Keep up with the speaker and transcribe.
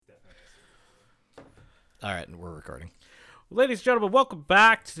All right, and we're recording. Ladies and gentlemen, welcome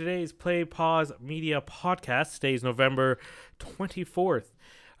back to today's PlayPause Media Podcast. Today's November 24th.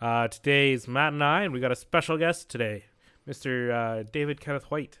 Today's Matt and I, and we got a special guest today, Mr. David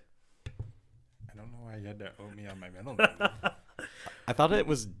Kenneth Whyte. I don't know why you had to owe me on my middle name. I thought it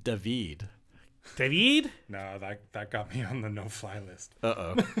was David. David? No, that got me on the no-fly list.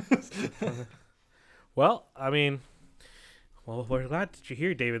 Uh-oh. Well, we're glad that you're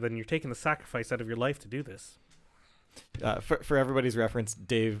here, David, and you're taking the sacrifice out of your life to do this. For everybody's reference,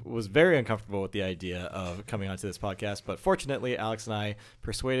 Dave was very uncomfortable with the idea of coming onto this podcast, but fortunately, Alex and I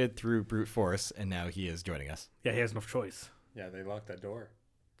persuaded through brute force, and now he is joining us. Yeah, he has no choice. Yeah, they locked that door.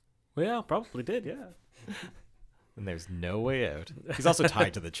 Well, yeah, probably did, yeah. And there's no way out. He's also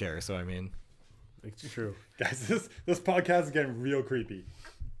tied to the chair, so I mean... It's true. Guys, this podcast is getting real creepy.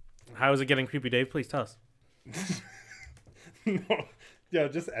 How is it getting creepy, Dave? Please tell us. No. Yeah,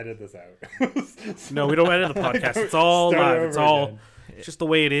 just edit this out. No, we don't edit the podcast. It's all live. It's all just the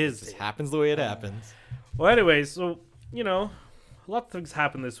way it is. It happens the way it happens. Well, anyways, so, lots of things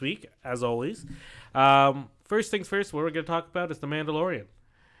happened this week, as always. First things first, what we're going to talk about is The Mandalorian.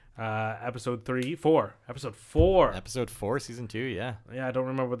 Episode 4. Episode 4, season 2, yeah. Yeah, I don't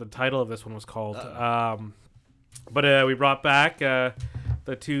remember what the title of this one was called. But we brought back the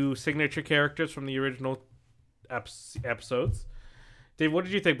two signature characters from the original episodes. Dave, what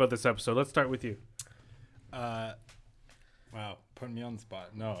did you think about this episode? Let's start with you. Wow, putting me on the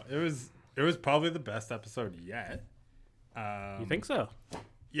spot. No, it was probably the best episode yet. You think so?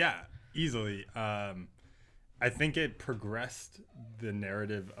 Yeah, easily. I think it progressed the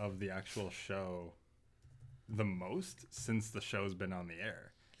narrative of the actual show the most since the show's been on the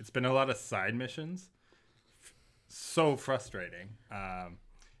air. It's been a lot of side missions. So frustrating.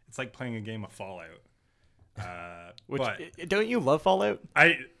 It's like playing a game of Fallout. Don't you love Fallout?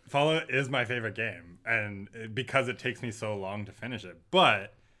 Fallout is my favorite game, and because it takes me so long to finish it.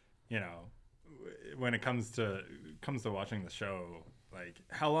 But when it comes to watching the show, like,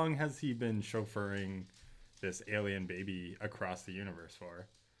 how long has he been chauffeuring this alien baby across the universe for?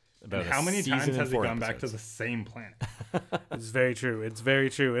 And how many times has he gone back to the same planet? It's very true. It's very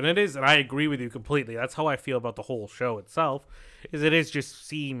true. And it is, and I agree with you completely. That's how I feel about the whole show itself, is it is just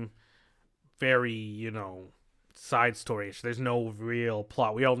seem very, side story-ish. There's no real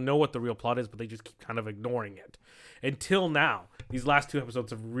plot. We all know what the real plot is, but they just keep kind of ignoring it. Until now, these last two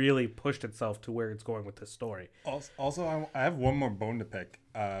episodes have really pushed itself to where it's going with this story. Also, I have one more bone to pick.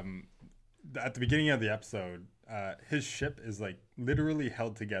 At the beginning of the episode, his ship is like literally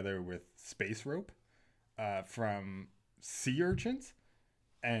held together with space rope from sea urchins.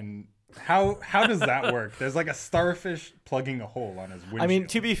 And how does that work? There's like a starfish plugging a hole on his windshield. I mean,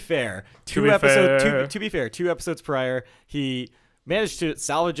 to be fair, two episodes prior, he managed to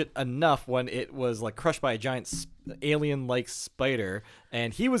salvage it enough when it was like crushed by a giant alien-like spider,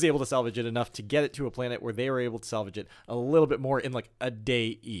 and he was able to salvage it enough to get it to a planet where they were able to salvage it a little bit more in like a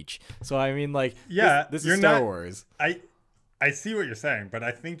day each. So I mean, like, yeah, this is Star Wars. I see what you're saying, but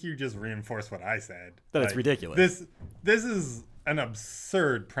I think you just reinforced what I said. That it's ridiculous. This is an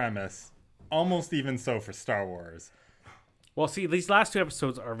absurd premise, almost even so for Star Wars. Well, see, these last two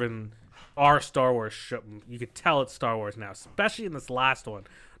episodes are Star Wars show. You could tell it's Star Wars now, especially in this last one.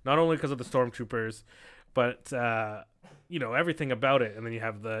 Not only because of the stormtroopers, but everything about it. And then you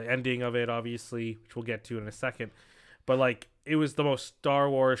have the ending of it, obviously, which we'll get to in a second. But like, it was the most Star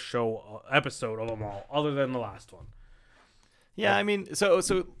Wars show episode of them all, other than the last one. Yeah, I mean, so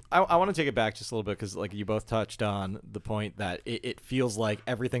I want to take it back just a little bit because, like, you both touched on the point that it feels like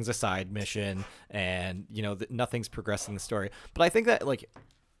everything's a side mission and, nothing's progressing the story. But I think that, like,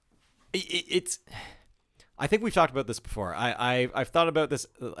 it's... I think we've talked about this before. I've thought about this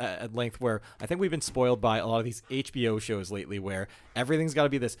at length where I think we've been spoiled by a lot of these HBO shows lately where everything's got to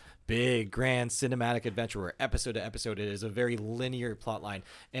be this big, grand cinematic adventure where episode to episode it is a very linear plot line.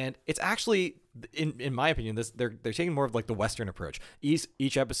 And it's actually, in my opinion, they're taking more of like the Western approach.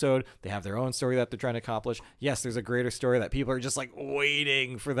 Each episode, they have their own story that they're trying to accomplish. Yes, there's a greater story that people are just like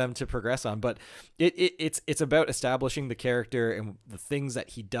waiting for them to progress on. But it's about establishing the character and the things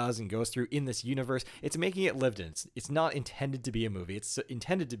that he does and goes through in this universe. It's making it lived in. It's not intended to be a movie. It's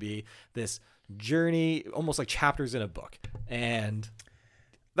intended to be this journey, almost like chapters in a book. And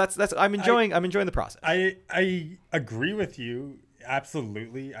that's I'm enjoying the process. I agree with you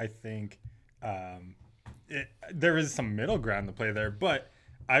absolutely. I think there is some middle ground to play there, but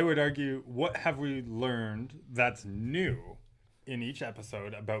I would argue, what have we learned that's new in each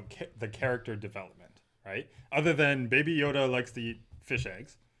episode about the character development, right? Other than Baby Yoda likes to eat fish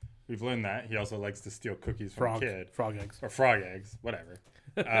eggs. We've learned that. He also likes to steal cookies from a kid. Frog eggs. Or frog eggs, whatever.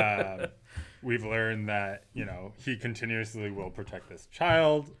 we've learned that, he continuously will protect this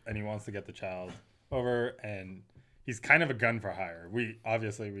child, and he wants to get the child over, and he's kind of a gun for hire. We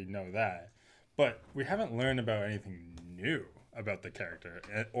know that, but we haven't learned about anything new about the character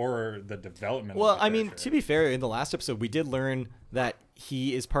or the development. Well, of the I mean, character. to be fair, in the last episode, we did learn that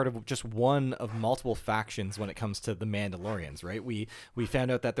he is part of just one of multiple factions when it comes to the Mandalorians, right? We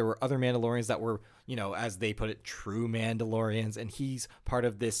found out that there were other Mandalorians that were, as they put it, true Mandalorians, and he's part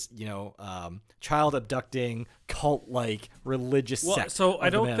of this, child abducting cult-like religious sect. So of I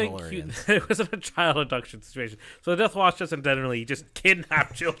the don't think Mandalorians. it wasn't a child abduction situation. So the Death Watch doesn't generally just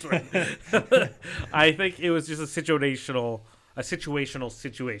kidnap children. I think it was just a situational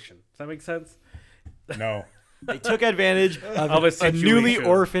situation. Does that make sense? No. They took advantage of Of a a newly situation.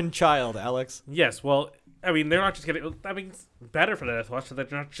 orphaned child, Alex. Yes. Well, I mean, they're not just getting. I mean, it's better for the Death Watch so that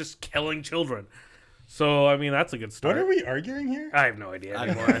they're not just killing children. So I mean, that's a good start. What are we arguing here? I have no idea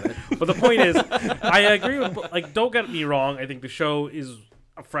anymore. But the point is, I agree with, don't get me wrong. I think the show is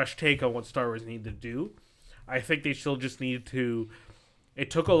a fresh take on what Star Wars needed to do. I think they still just needed to.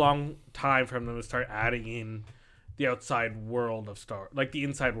 It took a long time for them to start adding in the outside world of the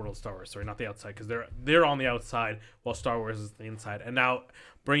inside world of Star Wars. Sorry, not the outside, because they're on the outside while Star Wars is the inside. And now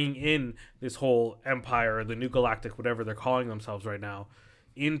bringing in this whole empire, or the new galactic, whatever they're calling themselves right now,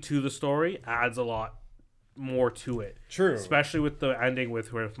 into the story adds a lot more to it. True. Especially with the ending where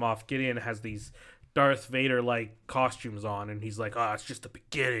Moff Gideon has these Darth Vader-like costumes on, and he's like, it's just the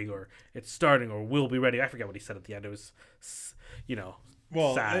beginning, or it's starting, or we'll be ready. I forget what he said at the end. It was,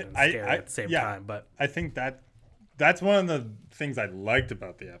 sad and scary at the same time. But I think that's one of the things I liked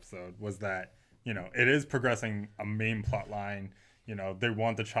about the episode was that, it is progressing a main plot line. They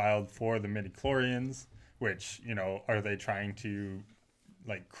want the child for the midichlorians, which, are they trying to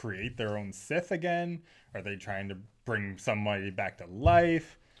create their own Sith again? Are they trying to bring somebody back to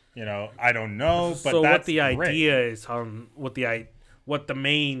life? I don't know. But so that's what the great. idea is, what the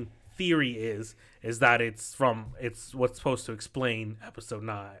main theory is that it's what's supposed to explain Episode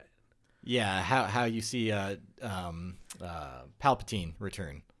 9. Yeah, how you see Palpatine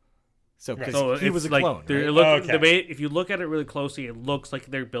return. So because So he was a like, clone, they're right? Okay. if you look at it really closely, it looks like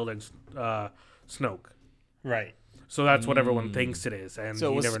they're building Snoke. Right. So that's what everyone thinks it is, and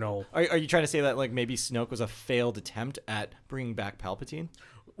So you never know. Are you trying to say that maybe Snoke was a failed attempt at bringing back Palpatine?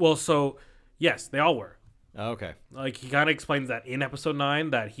 Well, so yes, they all were. Oh, okay. He kind of explains that in Episode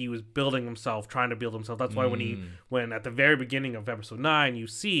 9 that he was building himself, trying to build himself. That's why when at the very beginning of Episode 9, you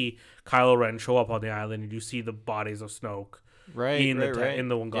see Kylo Ren show up on the island, and you see the bodies of Snoke in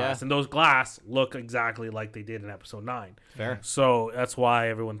the one glass, Yeah. and those glass look exactly like they did in Episode 9. Fair. So that's why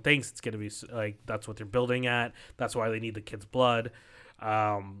everyone thinks it's gonna be that's what they're building at. That's why they need the kid's blood.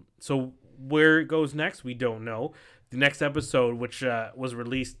 So where it goes next, we don't know. The next episode, which was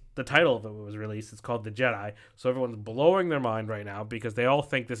released, the title of it was released. It's called The Jedi. So everyone's blowing their mind right now because they all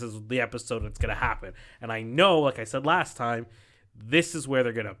think this is the episode that's gonna happen. And I know, like I said last time, this is where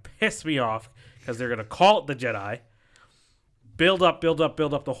they're gonna piss me off because they're gonna call it The Jedi. Build up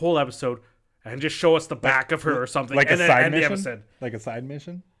the whole episode, and just show us the back of her or something, Like and a then side end the mission? episode. Like a side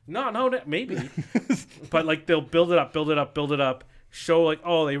mission? No, maybe. But they'll build it up. Show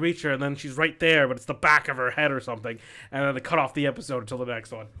they reach her, and then she's right there, but it's the back of her head or something, and then they cut off the episode until the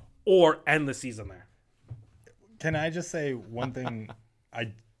next one, or end the season there. Can I just say one thing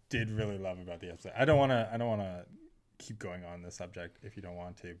I did really love about the episode? I don't want to keep going on this subject if you don't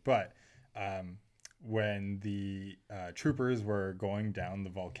want to, but when the troopers were going down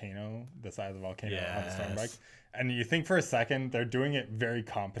the side of the volcano on the storm bike, and you think for a second they're doing it very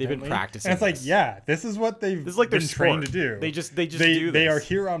competently. They've been practicing. And it's this. this is what they've This is like their been trained sport. to do. They just do They this. are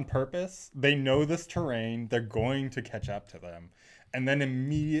here on purpose. They know this terrain. They're going to catch up to them. And then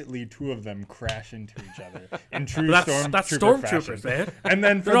immediately two of them crash into each other in true That's stormtrooper stormtroopers, fashion. man. And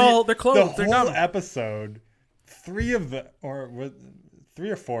then for they're close. the They're whole dumb. episode, three or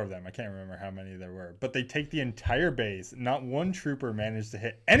four of them, I can't remember how many there were, but they take the entire base. Not one trooper managed to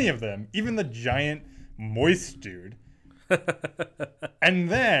hit any of them, even the giant moist dude. And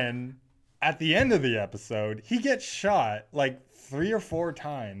then at the end of the episode, he gets shot 3 or 4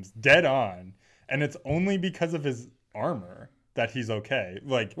 times dead on, and it's only because of his armor that he's okay.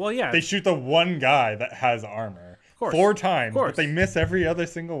 They shoot the one guy that has armor course. 4 times, Of course. but they miss every other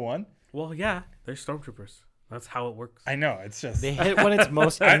single one. Well, yeah, they're stormtroopers. That's how it works. I know, it's just They hit when it's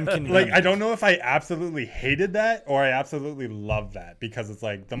most inconvenient. I don't know if I absolutely hated that or I absolutely love that, because it's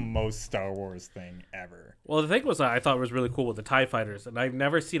the most Star Wars thing ever. Well, the thing was, I thought was really cool with the TIE fighters, and I've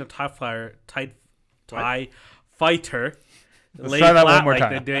never seen a TIE fighter Let's try that one more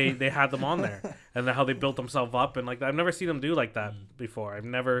like time. they had them on there, and how they built themselves up, and like I've never seen them do like that before. I've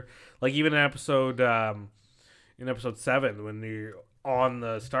never, like, even in episode 7 when you're on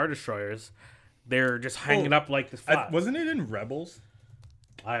the Star Destroyers, they're just hanging up like this flat. Wasn't it in Rebels?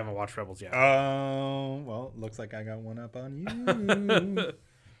 I haven't watched Rebels yet. Oh, well, looks like I got one up on you.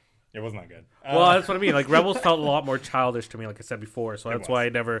 It was not good. Well, that's what I mean. Like, Rebels felt a lot more childish to me, like I said before, so that's why I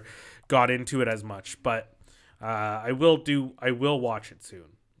never got into it as much. But I will watch it soon,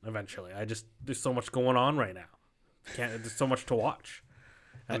 eventually. There's so much going on right now. There's so much to watch.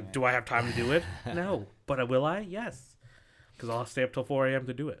 Do I have time to do it? No. But will I? Yes. Because I'll stay up till 4 a.m.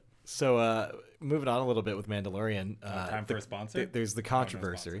 to do it. So moving on a little bit with Mandalorian. Time for a sponsor? There's the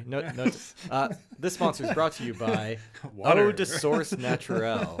controversy. No, this sponsor is brought to you by Water. Eau de Source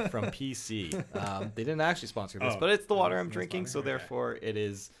Naturelle from PC. They didn't actually sponsor this, but it's the water I'm drinking, so therefore it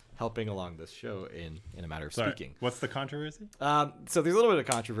is helping along this show in a matter of speaking. What's the controversy? So there's a little bit of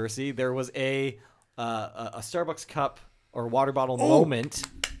controversy. There was a Starbucks cup or water bottle moment.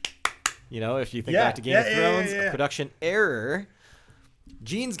 You know, if you think back to Game of Thrones, a production error.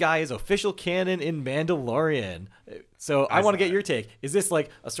 Jean's guy is official canon in Mandalorian. So I want to get your take. Is this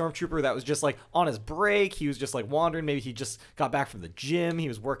like a stormtrooper that was just like on his break? He was just like wandering. Maybe he just got back from the gym. He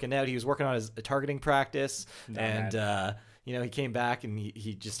was working out. He was working on his targeting practice. He came back and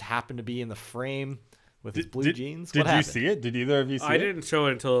he just happened to be in the frame with his blue jeans. Did you see it? Did either of you see it? I didn't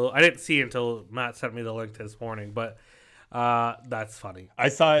see it until Matt sent me the link this morning, but that's funny. I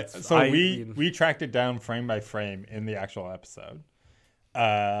saw it. We tracked it down frame by frame in the actual episode.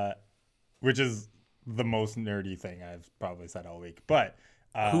 Which is the most nerdy thing I've probably said all week. But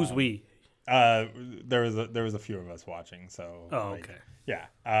who's we? There was a few of us watching. So okay.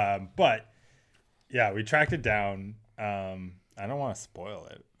 Yeah. But yeah, we tracked it down. I don't want to spoil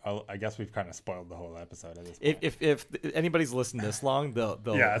it. I guess we've kind of spoiled the whole episode at this point. If anybody's listened this long, they'll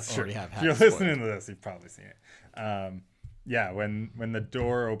that's already true. have. If you're listening to this, you've probably seen it. Yeah. When the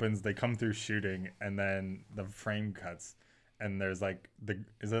door opens, they come through shooting, and then the frame cuts. And there's like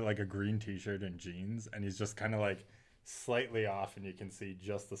is it like a green t-shirt and jeans, and he's just kind of like slightly off, and you can see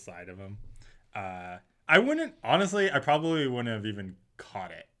just the side of him. I probably wouldn't have even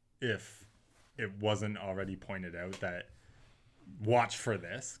caught it if it wasn't already pointed out that watch for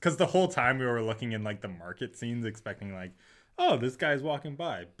this, because the whole time we were looking in like the market scenes expecting like, oh, this guy's walking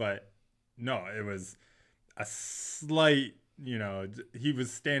by, but no, it was a slight, he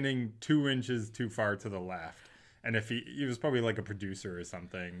was standing 2 inches too far to the left. And if he was probably like a producer or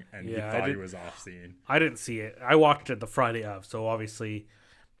something, and he thought he was off scene. I didn't see it. I watched it the Friday of, so obviously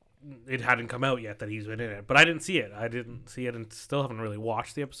it hadn't come out yet that he's been in it. But I didn't see it. And still haven't really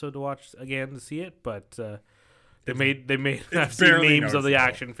watched the episode to watch again to see it. But they made I've seen memes of the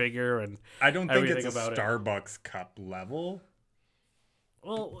action figure, and I don't think it's a about Starbucks cup level.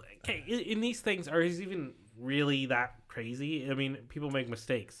 Well, okay, in these things, are he even really that crazy? I mean, people make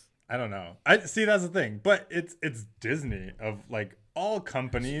mistakes. I don't know. I see, that's the thing, but it's Disney, of like all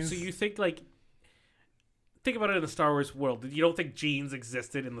companies. So you think about it in the Star Wars world. You don't think jeans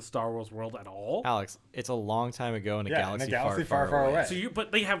existed in the Star Wars world at all? Alex, it's a long time ago in a galaxy far, far away. So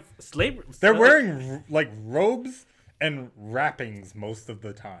but they have slavery. They're wearing like robes and wrappings most of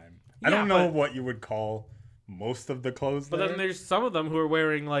the time. I don't know what you would call most of the clothes. But then there's some of them who are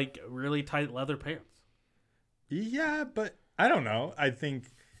wearing like really tight leather pants. Yeah, but I don't know. I think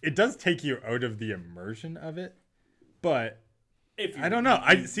it does take you out of the immersion of it, but I don't know.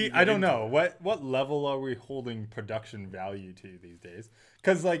 I don't know. What level are we holding production value to these days?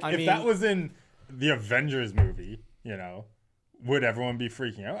 Because if that was in the Avengers movie, would everyone be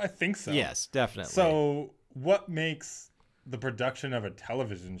freaking out? I think so. Yes, definitely. So what makes the production of a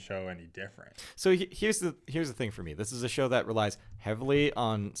television show any different? So here's the thing for me. This is a show that relies heavily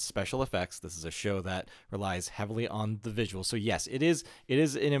on special effects. This is a show that relies heavily on the visual. So yes, it is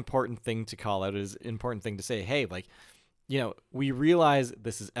an important thing to call out. It is an important thing to say, hey, we realize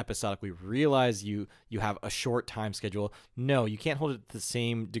this is episodic. We realize you have a short time schedule. No, you can't hold it to the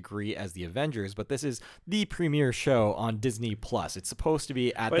same degree as the Avengers, but this is the premiere show on Disney Plus. It's supposed to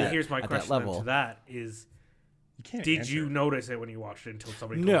be at here's my question level. To that is, did you notice it when you watched it until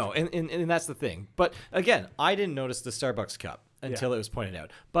somebody told you? No, and that's the thing. But again, I didn't notice the Starbucks cup until it was pointed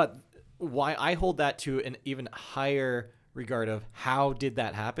out. But why I hold that to an even higher regard of how did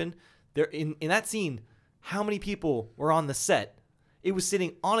that happen? There in that scene, how many people were on the set? It was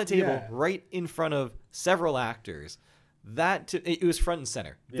sitting on a table right in front of several actors. It was front and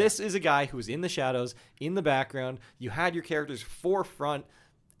center. Yeah. This is a guy who was in the shadows, in the background. You had your characters forefront,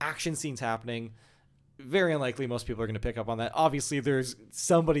 action scenes happening. very unlikely most people are going to pick up on that. Obviously,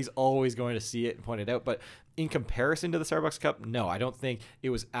 somebody's always going to see it and point it out. But in comparison to the Starbucks cup, no, I don't think it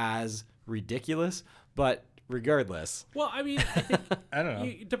was as ridiculous. But regardless. Well, I mean, I think I don't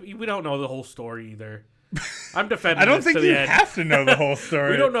know. we don't know the whole story either. I'm defending I don't this think to the you end. have to know the whole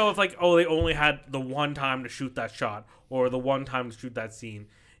story. We don't know if they only had the one time to shoot that shot or the one time to shoot that scene,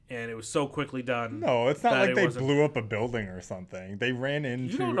 and it was so quickly done. No, it's not that like it they wasn't- blew up a building or something. They ran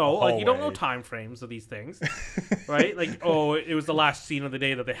into. You don't know, like you don't know hallway. time frames of these things, right? Like, oh, it was the last scene of the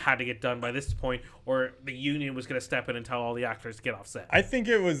day that they had to get done by this point, or the union was going to step in and tell all the actors to get off set. I think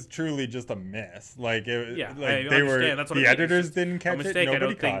it was truly just a miss. Like it, Yeah, like I they were. understand. That's what The I mean. It's editors just didn't a catch it. mistake. I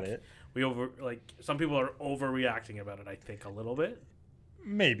Nobody don't caught think it. some people are overreacting about it. I think a little bit,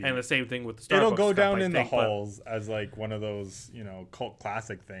 Maybe. and the same thing with the Starbucks It'll go cup, down I in think, the but- halls as like one of those, cult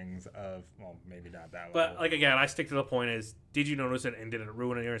classic things of, well, maybe not that But level. like again, I stick to the point: is did you notice it and did it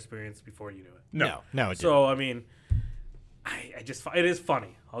ruin your experience before you knew it? No. No, it didn't. So I mean, I just it is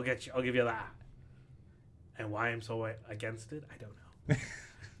funny. I'll give you that. And why I'm so against it, I don't know.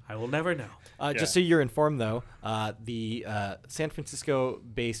 I will never know. Just so you're informed, though, the San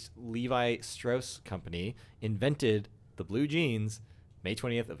Francisco-based Levi Strauss company invented the blue jeans May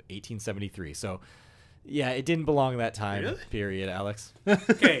 20th of 1873. So, yeah, it didn't belong that time period, Alex.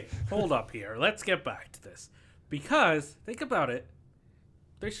 Okay, hold up here. Let's get back to this. Because, think about it,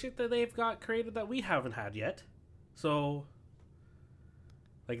 there's shit that they've got created that we haven't had yet. So,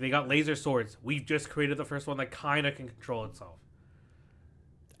 like, they got laser swords. We've just created the first one that kind of can control itself.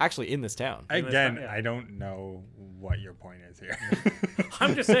 Actually, in this town. Again, yeah. I don't know what your point is here.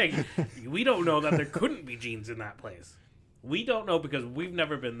 I'm just saying, we don't know that there couldn't be jeans in that place. We don't know because we've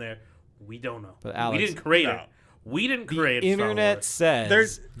never been there. We don't know. But Alex, we didn't create no. it. We didn't The create Star internet Wars. says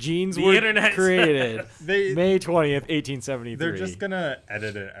There's- jeans The were internet created They- May 20th, 1873. They're just gonna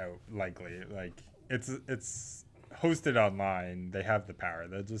edit it out, likely. Like it's hosted online. They have the power.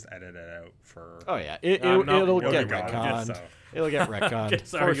 They'll just edit it out for. Oh, yeah. I'm not It'll worried get about it, retconned. so. It'll get retconned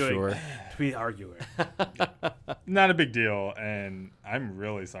Just for arguing sure. to be arguing. Not a big deal, and I'm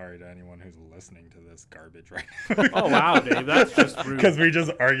really sorry to anyone who's listening to this garbage right now. Oh wow, Dave, that's just rude. Because we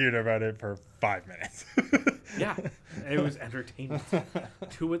just argued about it for 5 minutes. Yeah, it was entertainment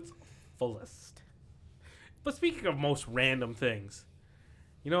to its fullest. But speaking of most random things,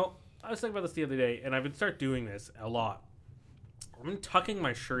 I was thinking about this the other day, and I've been start doing this a lot. I've been tucking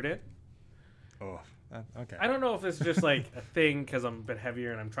my shirt in. Oh, okay. I don't know if it's just like a thing because I'm a bit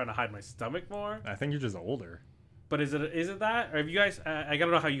heavier and I'm trying to hide my stomach more. I think you're just older. But is it that? Or have you guys? I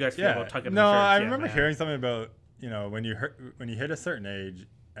gotta know how you guys feel Yeah. about tucking. No, the shirts. I Yeah, remember man. hearing something about when you hit a certain age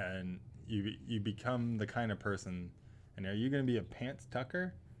and you become the kind of person, and are you going to be a pants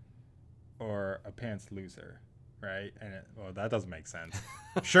tucker or a pants looser, right? And that doesn't make sense.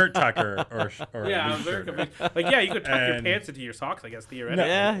 Shirt tucker or Yeah, a I'm loose very shirter. confused. Like, yeah, you could tuck your And- pants into your socks, I guess, theoretically.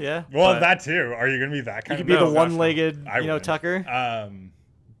 Yeah, yeah. Well, But- that too. Are you going to be that You kind could of be the No, gosh, no. one-legged, I wouldn't. tucker.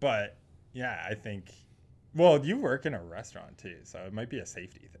 But yeah, I think. Well, you work in a restaurant too, so it might be a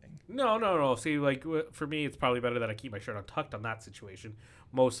safety thing. No. See, like for me, it's probably better that I keep my shirt untucked on that situation,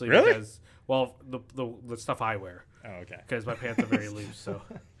 mostly Really? because, well, the stuff I wear, Oh, okay. because my pants are very loose. So,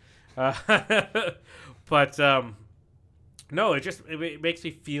 but no, it makes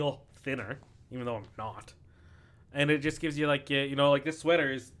me feel thinner, even though I'm not. And it just gives you like this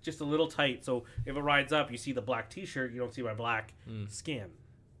sweater is just a little tight. So if it rides up, you see the black T-shirt. You don't see my black skin.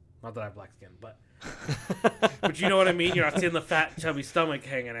 Not that I have black skin, but you know what I mean. You're not seeing the fat, chubby stomach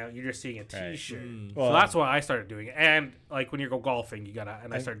hanging out. You're just seeing a Right. T-shirt. Well, So that's why I started doing it. And like when you go golfing,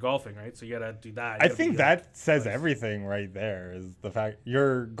 I started golfing, right? So you gotta do that. You I gotta think be, that says everything right there. Is the fact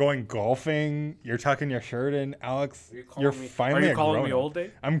you're going golfing, you're tucking your shirt in, Alex. You're finally Are you a calling me grown-up. old,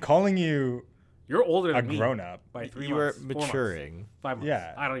 Dave? I'm calling you You're older a than me grown up. by 3 You were months. 4 months, maturing. 5 months.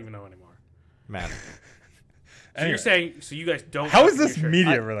 Yeah. I don't even know anymore. Man. So Anyway, you're saying you guys don't? how tuck is your this shirt?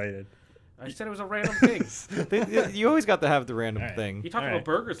 media related? I said it was a random thing. You always got to have the random Alright. thing. You talked Alright. about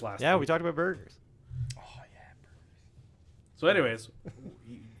burgers last Yeah, week. we talked about burgers. Oh yeah. So, anyways,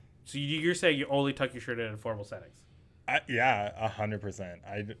 so you're saying you only tuck your shirt in formal settings? Yeah,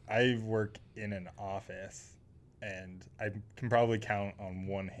 100%. I work in an office, and I can probably count on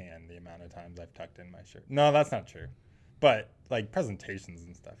one hand the amount of times I've tucked in my shirt. No, that's not true. But like presentations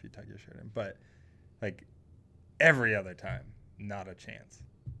and stuff, you tuck your shirt in. But like every other time, not a chance.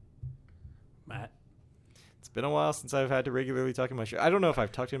 Matt? It's been a while since I've had to regularly tuck in my shirt. I don't know if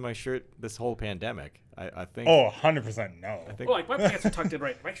I've tucked in my shirt this whole pandemic. I think. Oh, 100% no. I think. Well, like my pants are tucked in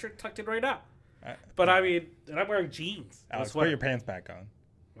right. My shirt tucked in right now. But I mean, and I'm wearing jeans. and a Alex, put sweater. your pants back on.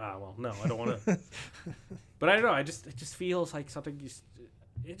 Ah, well, no, I don't want to. But I don't know. It just feels like something.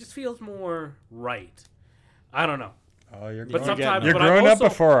 it just feels more right. I don't know. Oh, you're But growing, sometimes you're but growing I'm up also,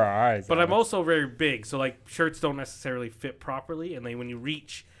 before our eyes. But I'm Alex. also very big, so like shirts don't necessarily fit properly, and then when you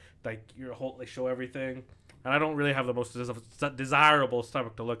reach, like your whole, they show everything, and I don't really have the most desirable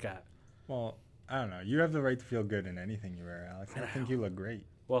stomach to look at. Well, I don't know. You have the right to feel good in anything you wear, Alex. I think you look great.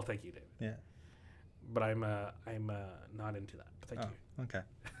 Well, thank you, David. Yeah. But I'm not into that. Thank you. Okay.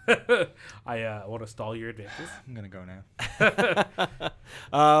 I want to stall your advances. I'm gonna go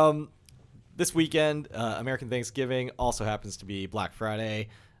now. This weekend, American Thanksgiving also happens to be Black Friday.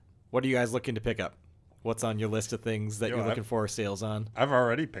 What are you guys looking to pick up? What's on your list of things that you're looking for sales on? I've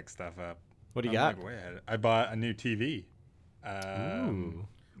already picked stuff up. What do you got? Like way ahead. I bought a new TV. Ooh.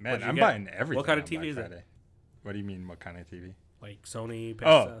 Man, I'm buying everything. What kind of on TV Black is it? Friday. What do you mean? What kind of TV? Like Sony,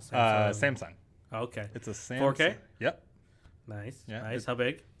 Samsung. Oh, okay. It's a Samsung. 4K? Yep. Nice. Yeah, Nice. How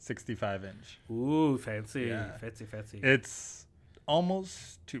big? 65 inch. Ooh, fancy. Yeah. Fancy. It's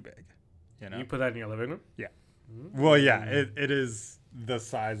almost too big. You know. You put that in your living room? Yeah. Well, yeah. It is the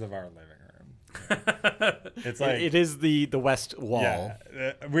size of our living room. It's like it is the west wall.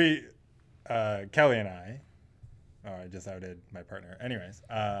 Yeah. Kelly and I. Oh, I just outed my partner. Anyways,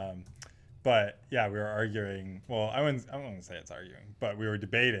 but yeah, we were arguing. Well, I wouldn't say it's arguing, but we were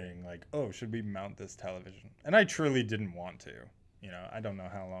debating like, oh, should we mount this television? And I truly didn't want to. You know, I don't know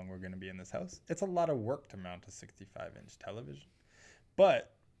how long we're going to be in this house. It's a lot of work to mount a 65-inch television,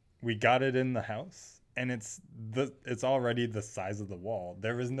 but we got it in the house, and it's already the size of the wall.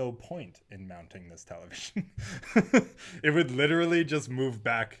 There is no point in mounting this television. It would literally just move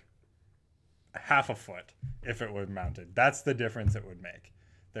back half a foot if it were mounted. That's the difference it would make.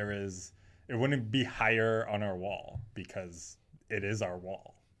 It wouldn't be higher on our wall because it is our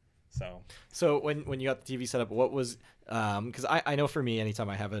wall. So when you got the TV set up, what was because I know for me, anytime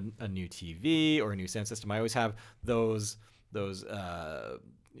I have a new TV or a new sound system, I always have those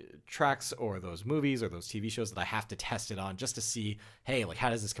tracks or those movies or those TV shows that I have to test it on just to see, hey, like how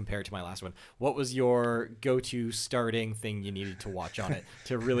does this compare to my last one? What was your go-to starting thing you needed to watch on it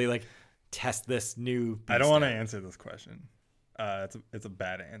to really like test this new beast? I don't want to answer this question. It's a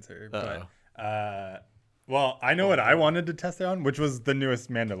bad answer. Uh-oh. But well, I know what I wanted to test it on, which was the newest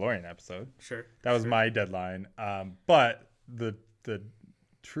Mandalorian episode. Sure. That was my deadline. But the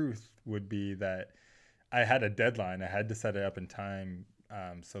truth would be that I had a deadline. I had to set it up in time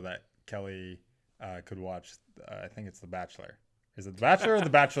so that Kelly could watch. I think it's The Bachelor. Is it The Bachelor or The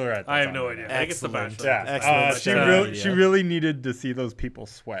Bachelorette? I have no idea. Excellent. I think it's The Bachelor. Yeah, Excellent. she really needed to see those people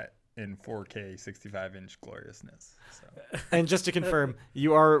sweat in 4K 65-inch gloriousness. So. And just to confirm,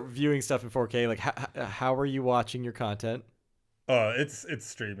 you are viewing stuff in 4K. Like, how are you watching your content? It's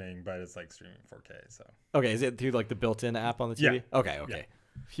streaming, but it's like streaming 4K. So Okay, is it through like the built-in app on the TV? Yeah. Okay. Yeah.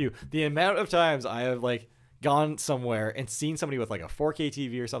 Phew. The amount of times I have like gone somewhere and seen somebody with like a 4K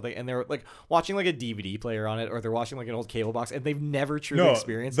TV or something, and they're like watching like a DVD player on it, or they're watching like an old cable box, and they've never truly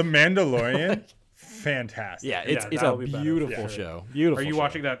experienced The Mandalorian. Fantastic. Yeah, it's that a would be better, beautiful for sure. show. Beautiful. Are you show.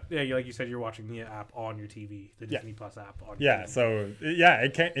 watching that? Yeah, like you said, you're watching the app on your TV, the Disney Plus app on your TV. So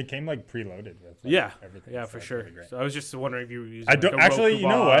it came like preloaded with like, everything. Yeah, so for it's sure. really great. So I was just wondering if you were using. I don't like a actually. Roku You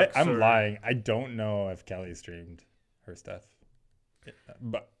know what? box I'm or- lying. I don't know if Kelly streamed her stuff,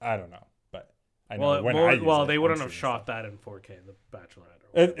 but I don't know. But I know when I use it, they I'm wouldn't have seeing shot stuff. that in 4K, The Bachelorette.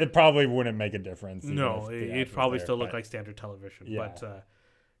 Or It probably wouldn't make a difference. even no, if the it'd actor's probably there, still look but, like standard television. Yeah.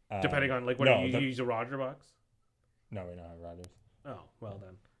 But depending on like what no, you use a Roger box. No, we don't have Rogers. Oh well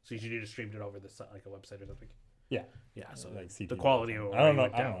then, so you should just streamed it over the like a website or something. Yeah. Yeah, so Like the CTV quality or will something. I don't know.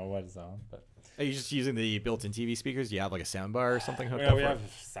 went I down. don't know what it's on, but Are you just using the built-in TV speakers? Do you have like a sound bar or something hooked yeah, up? we for have it?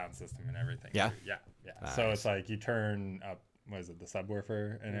 sound system and everything. Yeah? Yeah. So Nice. it's like you turn up, what is it, the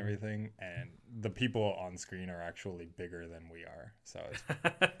subwoofer and everything, and the people on screen are actually bigger than we are. So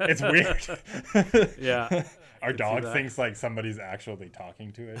it's weird. Yeah. Our see dog that. thinks like somebody's actually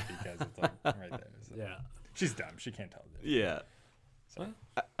talking to it because it's like right there. So. Yeah. She's dumb. She can't tell this. Yeah. So.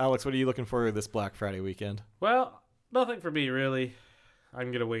 Alex, what are you looking for this Black Friday weekend? Well, nothing for me really.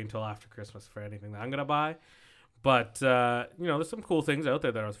 I'm gonna wait until after Christmas for anything that I'm gonna buy. But there's some cool things out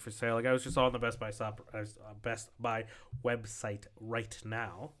there that are for sale. Like I was just on the Best Buy website right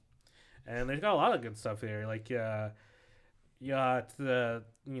now, and they've got a lot of good stuff here. Like you got the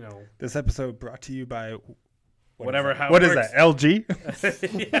This episode brought to you by whatever. How What it is works. that?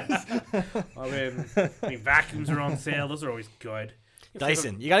 LG? Yeah. I mean, vacuums are on sale. Those are always good.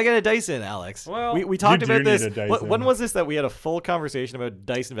 Dyson. You got to get a Dyson, Alex. Well, we talked You do about this. need a Dyson. When was this that we had a full conversation about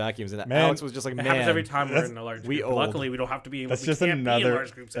Dyson vacuums? And Man, Alex was just like, It man. happens every time we're in a large we group. old. Luckily, we don't have to be. That's we just can't be in another-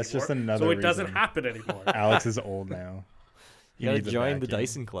 large groups that's anymore, just another so it doesn't reason. happen anymore. Alex is old now. You got to needs a join the vacuum.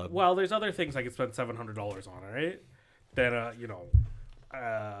 Dyson club. Well, there's other things I could spend $700 on. All right, then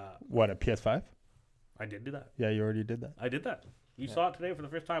What, a PS5? I did do that. Yeah, you already did that. I did that. You saw it today for the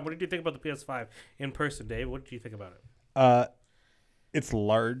first time. What did you think about the PS5 in person, Dave? What did you think about it? It's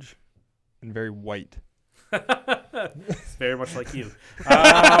large and very white. It's very much like you.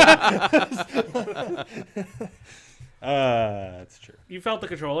 That's true. You felt the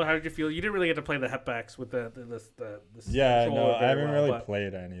controller. How did you feel? You didn't really get to play the hepbacks with the Yeah, controller no, I very haven't well, really but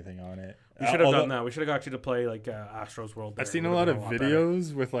played anything on it. We should have done that. We should have got you to play like Astro's World. I've seen a lot of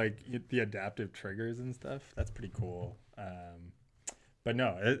videos with like the adaptive triggers and stuff. That's pretty cool. But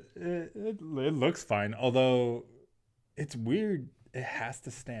no, it looks fine. Although it's weird, it has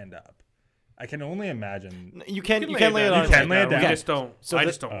to stand up. I can only imagine. You can lay it on. You can lay it down. I just don't. I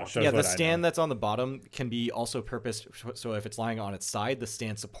just don't want. Yeah, the stand that's on the bottom can be also purposed so if it's lying on its side, the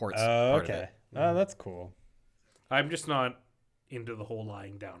stand supports. Oh, part okay. Of it. Oh, that's cool. I'm just not into the whole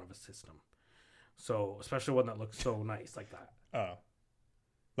lying down of a system. So especially one that looks so nice like that. Oh,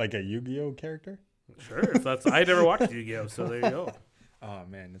 like a Yu-Gi-Oh character? Sure. If that's I never watched Yu-Gi-Oh, so there you go. Oh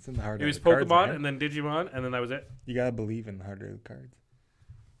man, it's in the heart. It was of the cards, Pokemon man. and then Digimon and then that was it. You gotta believe in the heart of the cards.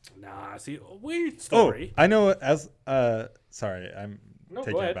 Nah, see, weird story. Oh, I know. Sorry, I'm No,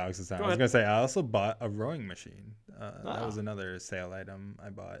 taking go ahead. Alex's time. Go I was ahead. gonna say I also bought a rowing machine. That was another sale item I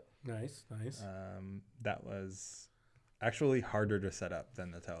bought. Nice. That was actually harder to set up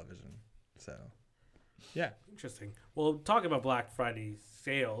than the television. So, yeah. Interesting. Well, talking about Black Friday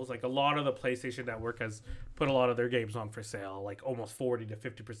sales, like a lot of the PlayStation Network has put a lot of their games on for sale, like almost 40 to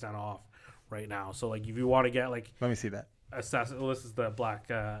 50% off right now. So, like, if you want to get like, Let me see that. well, this is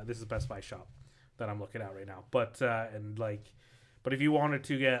the this is Best Buy shop that I'm looking at right now. But but if you wanted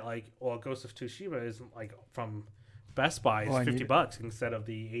to get like, well, Ghost of Tsushima is like from Best Buy is $50 instead of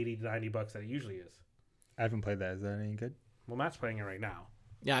the $80 to $90 that it usually is. I haven't played that. Is that any good? Well, Matt's playing it right now.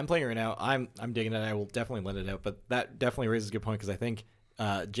 Yeah, I'm playing it right now. I'm digging it. I will definitely lend it out, but that definitely raises a good point because I think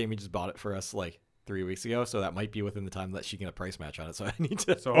Jamie just bought it for us like 3 weeks ago, so that might be within the time that she can get a price match on it. So I need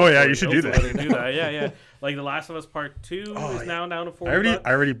to. So you should do that. Do that. Yeah. Like The Last of Us Part 2 is now down to $40.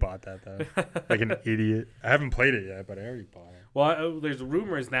 I already bought that though, like an idiot. I haven't played it yet, but I already bought it. Well, there's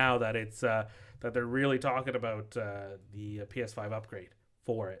rumors now that it's that they're really talking about the PS5 upgrade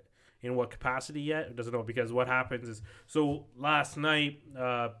for it. In what capacity yet? It doesn't know, because what happens is, so last night,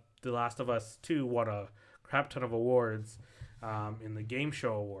 The Last of Us 2 won a crap ton of awards in the Game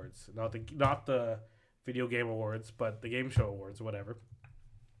Show Awards, not the Video Game Awards, but the Game Show Awards or whatever.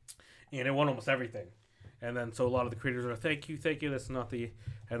 And it won almost everything. And then so a lot of the creators are thank you. That's not the.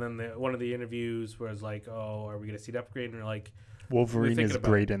 And then one of the interviews was like, oh, are we gonna see the upgrade? And we're like, Wolverine is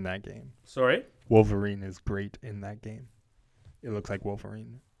great in that game. Sorry? Wolverine is great in that game. It looks like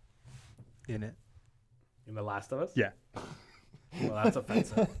Wolverine in it. In The Last of Us? Yeah. Well, that's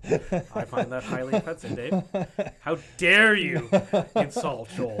offensive. I find that highly offensive, Dave. How dare you insult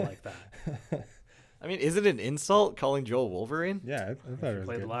Joel like that? I mean, is it an insult calling Joel Wolverine? Yeah, I thought it was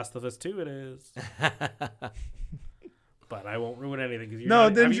Play good. The Last of Us 2, it is. But I won't ruin anything.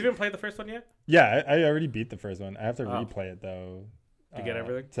 Have you even played the first one yet? Yeah, I already beat the first one. I have to replay it though. To get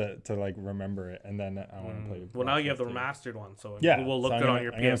everything? To like remember it, and then I want to play. Well, now you have the remastered one, so yeah, it will look so good on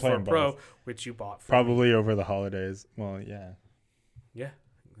your I'm gonna play PS4 them Pro, both. which you bought. Probably over the holidays. Well, yeah. Yeah,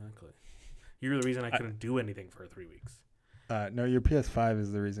 exactly. You're the reason I couldn't do anything for 3 weeks. No, your PS5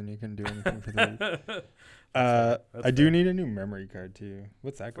 is the reason you couldn't do anything for 3 weeks. That's I do need a new memory card too.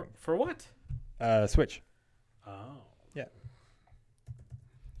 What's that going? For what? Switch. Oh. Yeah.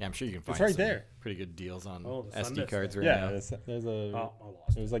 Yeah, I'm sure you can find It's right some there. pretty good deals on the SD SanDisk cards thing. right Yeah, now. there's a. Oh, I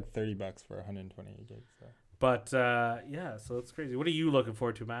lost It was like $30 for 128 gigs. So. But yeah, so it's crazy. What are you looking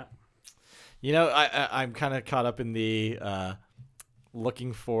forward to, Matt? You know, I'm kind of caught up in the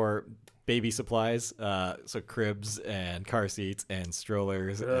looking for baby supplies, so cribs and car seats and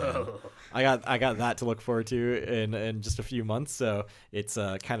strollers. And I got that to look forward to in just a few months, so it's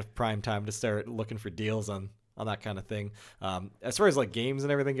kind of prime time to start looking for deals on that kind of thing. As far as like games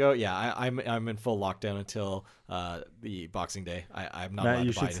and everything go, yeah, I'm in full lockdown until the Boxing Day. I'm not allowed Matt,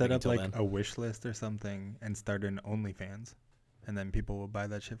 you to buy should set anything up until like then. a wish list or something and start an OnlyFans, and then people will buy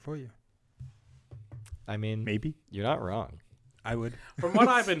that shit for you. I mean, Maybe you're not wrong. I would. From what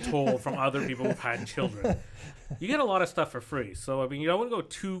I've been told from other people who've had children, you get a lot of stuff for free. So I mean, you don't want to go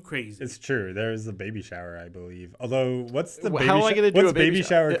too crazy. It's true. There's a baby shower, I believe. Although, what's the baby How am I going to do what's a baby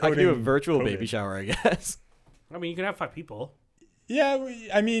shower? I can do a coding virtual COVID? baby shower, I guess. I mean, you can have 5 people. Yeah,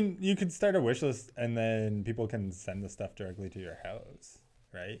 I mean, you could start a wish list, and then people can send the stuff directly to your house,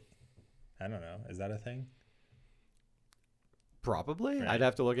 right? I don't know. Is that a thing? Probably. Right. I'd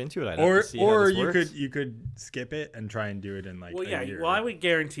have to look into it. I'd Or have to see how this works. you could skip it and try and do it in like Well, a yeah. year. Well, I would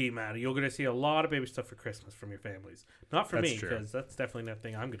guarantee, Matt, you're going to see a lot of baby stuff for Christmas from your families. Not for That's me, true. because that's definitely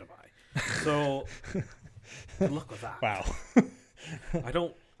nothing I'm going to buy. So, good luck with that. Wow. I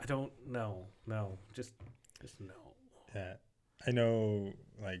don't know. No, just no. Yeah, I know.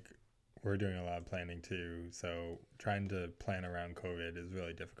 Like we're doing a lot of planning too, so trying to plan around COVID is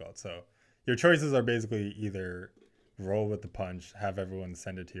really difficult. So your choices are basically either roll with the punch, have everyone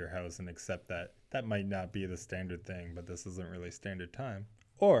send it to your house and accept that that might not be the standard thing, but this isn't really standard time,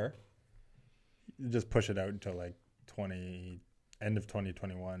 or you just push it out until like end of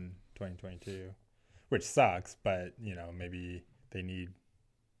 2021, 2022, which sucks, but you know, maybe they need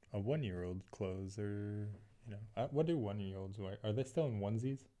a 1-year-old clothes, or you know, what do 1-year-olds wear? Are they still in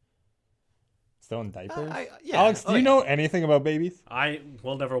onesies? Still in diapers? Yeah. Alex, do you know anything about babies? I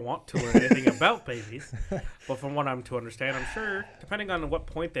will never want to learn anything about babies, but from what I'm to understand, I'm sure, depending on what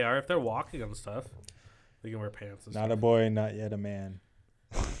point they are, if they're walking and stuff, they can wear pants and Not stuff. a boy, not yet a man.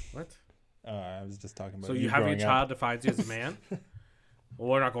 What? I was just talking about. So you have your growing child up. defines you as a man? Well,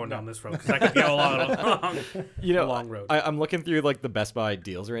 we're not going down this road because that could be a long, You know, long road. I'm looking through like the Best Buy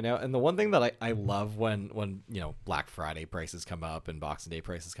deals right now, and the one thing that I love when you know Black Friday prices come up and Boxing Day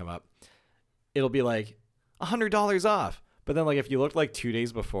prices come up, it'll be like $100 off. But then like if you looked like 2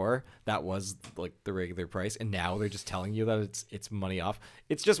 days before, that was like the regular price, and now they're just telling you that it's money off.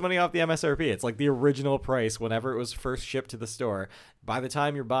 It's just money off the MSRP. It's like the original price whenever it was first shipped to the store. By the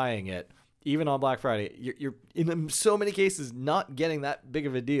time you're buying it, even on Black Friday, you're in so many cases not getting that big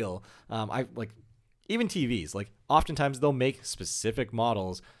of a deal. I like even TVs. Like oftentimes they'll make specific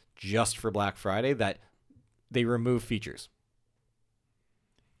models just for Black Friday that they remove features.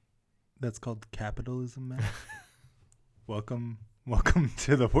 That's called capitalism, man. Welcome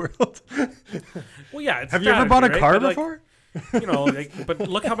to the world. Well, yeah. It's Have you ever bought a strategy, car right? But, like, before? You know, like, but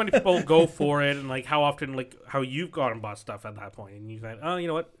look how many people go for it, and like how often, like how you've gone and bought stuff at that point, and you think, oh, you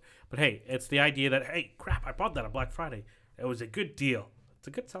know what? But hey, it's the idea that hey, crap, I bought that on Black Friday. It was a good deal. It's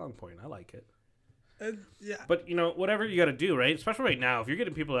a good selling point. I like it. Yeah. But you know, whatever you got to do, right? Especially right now, if you're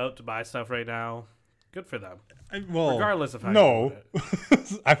getting people out to buy stuff right now, good for them. Well, Regardless of how no, you do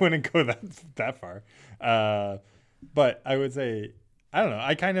it. I wouldn't go that far. But I would say, I don't know.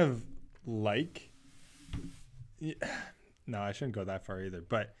 I kind of like. No, I shouldn't go that far either.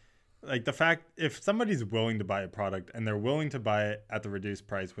 But like the fact, if somebody's willing to buy a product and they're willing to buy it at the reduced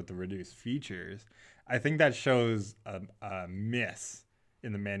price with the reduced features, I think that shows a miss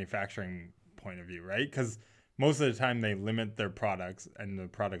in the manufacturing point of view, right? Because most of the time they limit their products and the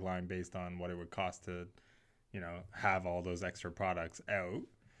product line based on what it would cost to, you know, have all those extra products out,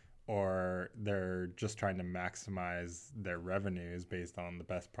 or they're just trying to maximize their revenues based on the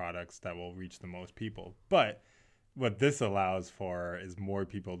best products that will reach the most people. But what this allows for is more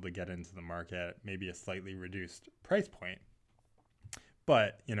people to get into the market at maybe a slightly reduced price point.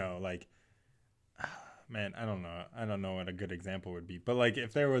 But, you know, like, man, I don't know what a good example would be. But like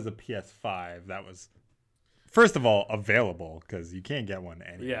if there was a PS5 that was, first of all, available, because you can't get one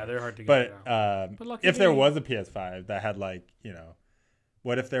anywhere. Yeah, they're hard to get. But lucky if there me. was a PS5 that had like, you know,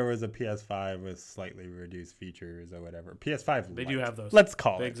 what if there was a PS5 with slightly reduced features or whatever? PS5 They Lite. do have those. Let's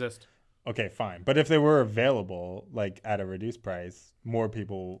call They it. exist. Okay, fine. But if they were available, like at a reduced price, more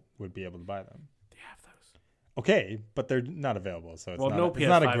people would be able to buy them. They have those. Okay, but they're not available, so it's Well, not. no It's PS5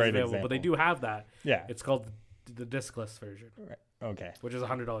 not a is great available, example. but they do have that. Yeah. It's called the discless version, Right. Okay. which is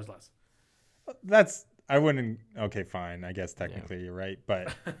 $100 less. That's. I wouldn't. Okay, fine. I guess technically you're right,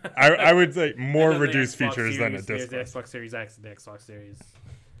 but I would say more And then the reduced Xbox features than a Series, there's disc. the Xbox Series X and the Xbox Series,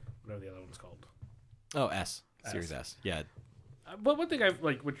 whatever the other one's called. Oh, Series S. Yeah. But one thing I've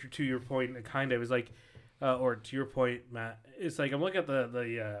like, which to your point, kind of is like, or to your point, Matt, it's like I'm looking at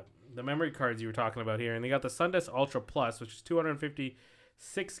the memory cards you were talking about here, and they got the SanDisk Ultra Plus, which is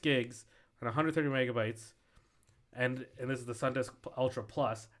 256 gigs and 130 megabytes, and this is the SanDisk Ultra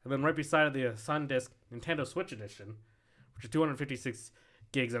Plus, and then right beside it the SanDisk Nintendo Switch Edition, which is 256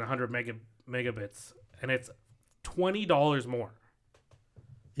 gigs and 100 megabits, and it's $20 more.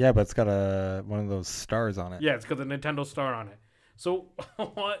 Yeah, but it's got one of those stars on it. Yeah, it's got the Nintendo Star on it. So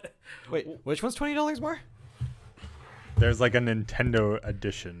what? Wait, which one's $20 more? There's like a Nintendo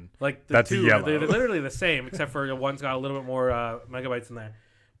edition. Like the That's two, yellow. they're literally the same, except for one's got a little bit more megabytes in there,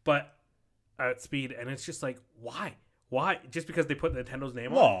 but at speed. And it's just like, why? Just because they put Nintendo's name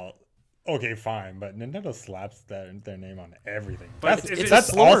on? Well, okay, fine, but Nintendo slaps their name on everything. But That's, it's that's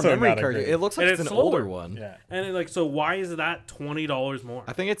a slower also memory not a card. great. It looks like And it's an it's older slower. one. Yeah. And like, so why is that $20 more?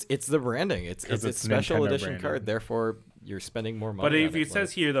 I think it's the branding. It's it's special Nintendo edition branded. card. Therefore, you're spending more money. But on if it, it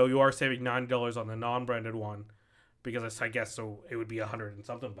says here though, you are saving $9 on the non-branded one, because I guess so it would be $100 and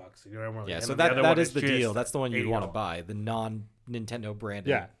something bucks. You know, Yeah, and so then the other that one is the just deal. That's the one you'd want to $80. buy, the non-Nintendo branded.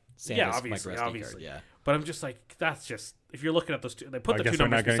 Yeah. Samus obviously, micro SD obviously. card. Yeah. But I'm just like, that's just if you're looking at those two, they put I the guess two we're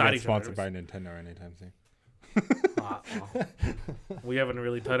numbers not going to beside get each other. sponsored by Nintendo anytime soon. We haven't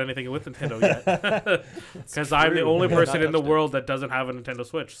really done anything with Nintendo yet, because I'm the only person in the world that doesn't have a Nintendo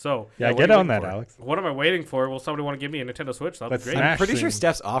Switch. So Yeah, what get are you on waiting that, for? Alex. What am I waiting for? Will somebody want to give me a Nintendo Switch? That'd Let's be great. smash I'm pretty sure soon.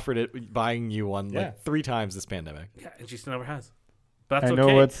 Steph's offered it buying you one Yeah. like 3 times this pandemic. Yeah, and she still never has. But that's I know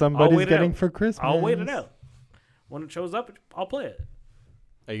okay. what I'll somebody's wait it getting out. for Christmas. I'll wait it out. When it shows up, I'll play it.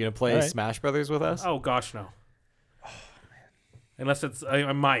 Are you gonna play All right. Smash Brothers with us? Oh gosh, no. Unless it's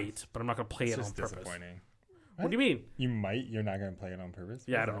I might, but I'm not gonna play It's it on just purpose. disappointing. What do you mean? You might. You're not going to play it on purpose?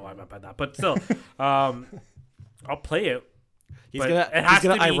 Yeah, I don't know why I meant by that, but still, I'll play it. He's But gonna it has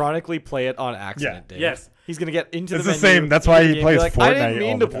to be- ironically play it on accident. Yeah. Dave. Yes. He's gonna get into It's the the menu, same. That's why into he the game, plays be like, I didn't Fortnite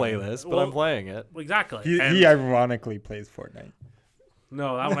mean all to the play time." this, but Well, I'm playing it. Exactly. He And- ironically plays Fortnite.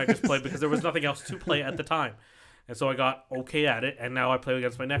 No, that one I just played because there was nothing else to play at the time, and so I got okay at it, and now I play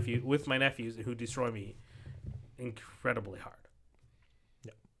against my nephews who destroy me incredibly hard.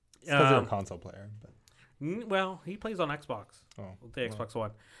 Yeah. It's because you're a Um, console player. But, Well, he plays on Xbox, oh, the Xbox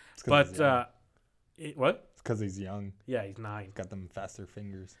One, it's 'cause he's but young. what? It's because he's young. Yeah, he's 9. Got them faster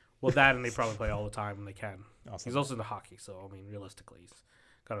fingers. Well, that and they probably play all the time when they can. Awesome. He's also into hockey, so I mean, realistically, he's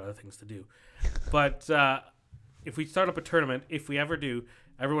got other things to do. But if we start up a tournament, if we ever do,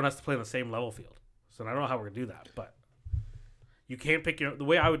 everyone has to play on the same level field. So I don't know how we're gonna do that, but you can't pick your. The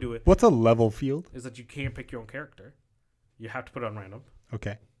way I would do it What's a level field? is that you can't pick your own character. You have to put it on random,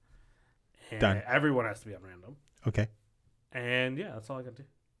 Okay. and Done. everyone has to be on random. Okay. And yeah, that's all I got to do.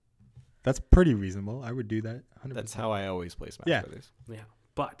 That's pretty reasonable. I would do that. 100%. That's how I always play Smash Yeah. Brothers. Yeah,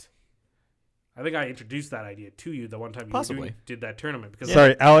 but I think I introduced that idea to you the one time you Possibly. did that tournament because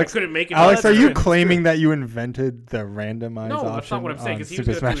Sorry, I Alex. couldn't make it. Alex, No, are that's you good. claiming that you invented the randomized No, option that's not what I'm saying. on Because he was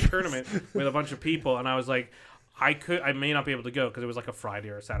Super going to do a Smash Bros? tournament with a bunch of people, and I was like, I may not be able to go because it was like a Friday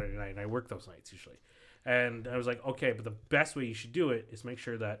or a Saturday night, and I work those nights usually. And I was like, okay, but the best way you should do it is make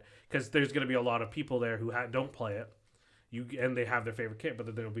sure that because there's going to be a lot of people there who don't play it, and they have their favorite kit, but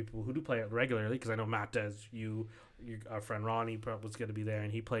then there'll be people who do play it regularly because I know Matt does. Our friend Ronnie was going to be there,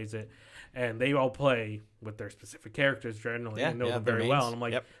 and he plays it, and they all play with their specific characters generally and know them their very well. mains. And I'm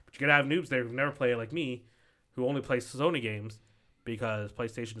like, Yep. but you gotta have noobs there who never play it like me, who only play Sony games because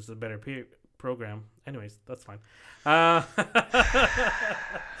PlayStation is a better program. Anyways, that's fine.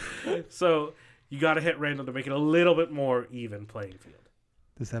 So you got to hit random to make it a little bit more even playing field.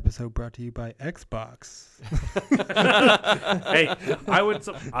 This episode brought to you by Xbox. Hey,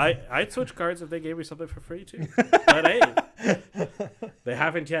 I'd switch cards if they gave me something for free too. But hey, they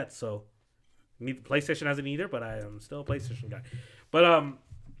haven't yet, so PlayStation hasn't either. But I am still a PlayStation guy. But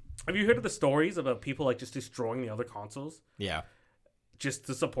have you heard of the stories about people like just destroying the other consoles Yeah. just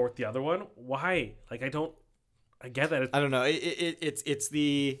to support the other one? Why? Like I get that. I don't know. It's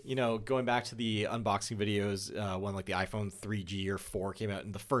the, going back to the unboxing videos when like the iPhone 3G or 4 came out,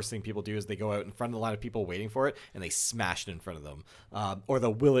 and the first thing people do is they go out in front of a line of people waiting for it and they smash it in front of them. Or the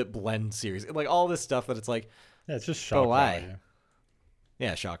Will It Blend series, like all this stuff that it's like, Yeah, it's just shock why? value.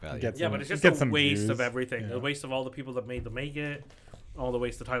 yeah, shock value. Get Yeah, some- but it's just get a some waste views. of everything. Yeah. The waste of all the people that made them make it. All the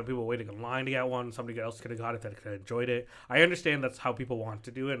waste of time of people waiting in line to get one. Somebody else could have got it that could have enjoyed it. I understand that's how people want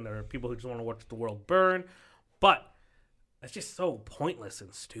to do it, and there are people who just want to watch the world burn. But that's just so pointless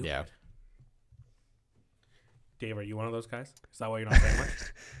and stupid. Yeah. Dave, are you one of those guys? Is that why you're not saying much?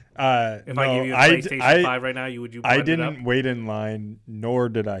 If No, I give you a PlayStation 5 right now, would you? I blend it up? didn't wait in line, nor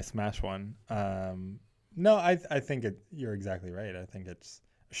did I smash one. No, I think you're exactly right. I think it's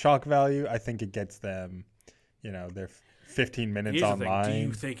shock value. I think it gets them, they're 15 minutes Here's the thing. online. Do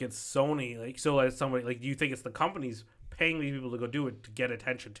you think it's Sony? Like, so as somebody, like, do you think it's the companies paying these people to go do it to get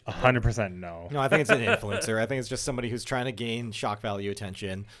attention to? 100% no. No, I think it's an influencer. I think it's just somebody who's trying to gain shock value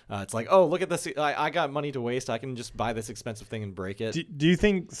attention. It's like, oh, look at this. I got money to waste. I can just buy this expensive thing and break it. Do you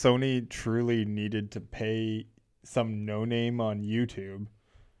think Sony truly needed to pay some no-name on YouTube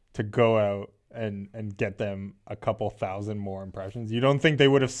to go out and get them a couple thousand more impressions? You don't think they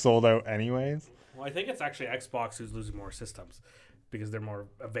would have sold out anyways? Well, I think it's actually Xbox who's losing more systems because they're more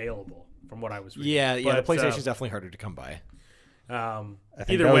available, from what I was reading. Yeah, But, the PlayStation's definitely harder to come by. I think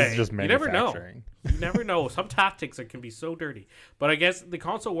either that way, was just you never know. manufacturing. You never know. Some tactics can be so dirty. But I guess the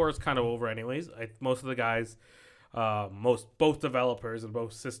console war is kind of over anyways. Most of the guys, both developers and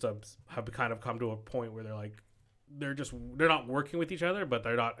both systems have kind of come to a point where they're like, they're not working with each other, but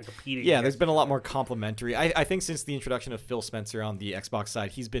they're not competing. Yeah, there's been a lot more complementary. I think since the introduction of Phil Spencer on the Xbox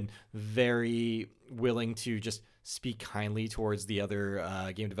side, he's been very willing to just speak kindly towards the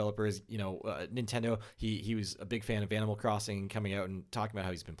other game developers. Nintendo, he was a big fan of Animal Crossing, coming out and talking about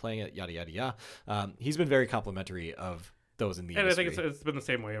how he's been playing it, yada, yada, yada. He's been very complimentary of those in the industry. And I think it's been the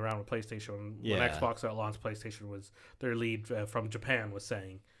same way around with PlayStation. Yeah. When Xbox launched PlayStation, was their lead from Japan was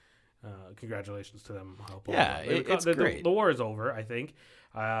saying, congratulations to them. Yeah, it's great. The war is over, I think.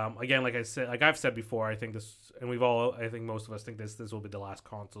 Again, like I've said before, I think this, and I think most of us think this will be the last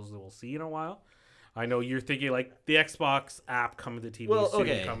consoles that we'll see in a while. I know you're thinking like the Xbox app coming to TV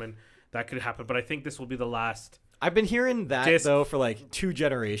soon coming. That could happen, but I think this will be the last. I've been hearing that though for like 2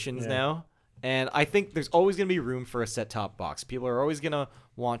 generations now, and I think there's always going to be room for a set-top box. People are always going to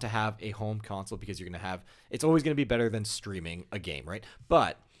want to have a home console because it's always going to be better than streaming a game, right?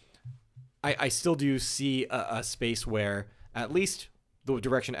 But I still do see a space where at least the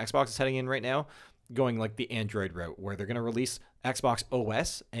direction Xbox is heading in right now, going like the Android route, where they're going to release Xbox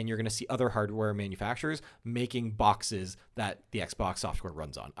OS, and you're going to see other hardware manufacturers making boxes that the Xbox software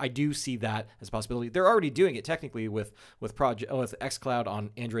runs on. I do see that as a possibility. They're already doing it technically with xCloud on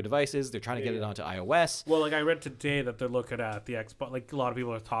Android devices. They're trying to get it onto iOS. Well, like I read today that they're looking at the Xbox. Like a lot of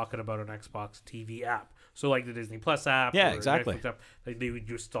people are talking about an Xbox TV app. So like the Disney Plus app, yeah, exactly. Netflix app, they would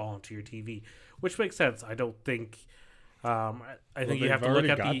install onto your TV, which makes sense. I don't think. I think you have to look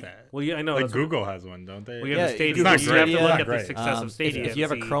at that. Well, yeah, I know. Like Google has one, don't they? Well, you have the Stadia. It's not You great. have to look at the success of Stadia. If you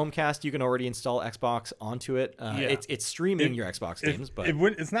have a Chromecast, you can already install Xbox onto it. It's streaming your Xbox games, but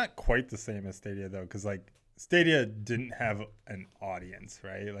it's not quite the same as Stadia though, because like Stadia didn't have an audience,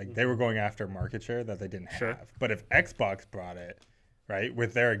 right? Like they were going after market share that they didn't have. But if Xbox brought it, right,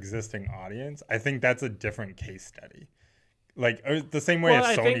 with their existing audience, I think that's a different case study. Like the same way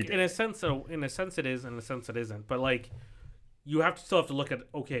as Sony think did. in a sense it is, in a sense it isn't. But like you still have to look at,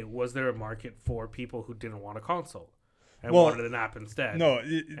 okay, was there a market for people who didn't want a console and wanted an app instead? No,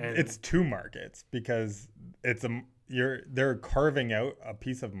 it's 2 markets, because they're carving out a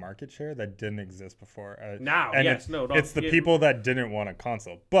piece of market share that didn't exist before. It's the people that didn't want a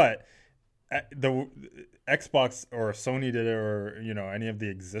console, but the Xbox or Sony did it, or any of the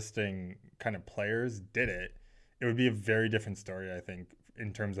existing kind of players did it. It would be a very different story, I think,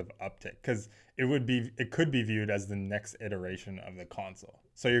 in terms of uptick, because it could be viewed as the next iteration of the console.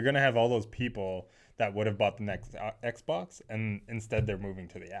 So you're going to have all those people that would have bought the next Xbox, and instead they're moving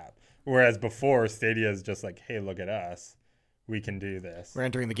to the app. Whereas before, Stadia is just like, hey, look at us. We can do this. We're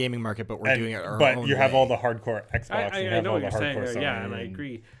entering the gaming market, but we're doing it our own But you have way. all the hardcore Xbox. I know what you're saying. Sony, and I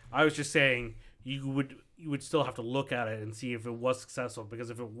agree. I was just saying you would still have to look at it and see if it was successful,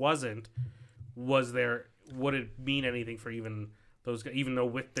 because if it wasn't, would it mean anything for even those guys, even though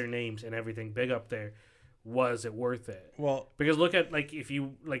with their names and everything big up there, was it worth it? Well, because look at, like, if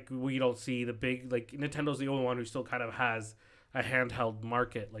you, like, we don't see the big, like, Nintendo's the only one who still kind of has a handheld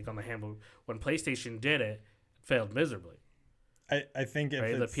market, like on the handheld. When PlayStation did it, it failed miserably. I think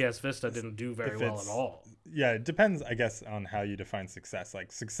if the PS Vita didn't do very well at all. Yeah, it depends, I guess, on how you define success.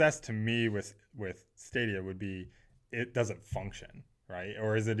 Like, success to me with Stadia would be, it doesn't function, right?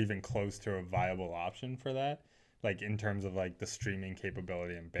 Or is it even close to a viable option for that? Like, in terms of like the streaming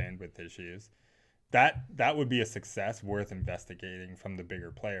capability and bandwidth issues, that would be a success worth investigating from the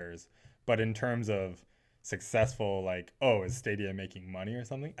bigger players. But in terms of successful, like, is Stadia making money or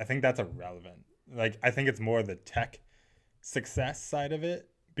something? I think that's irrelevant. Like, I think it's more the tech success side of it,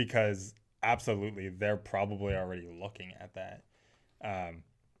 because absolutely they're probably already looking at that.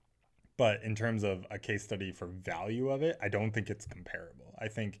 But in terms of a case study for value of it, I don't think it's comparable. I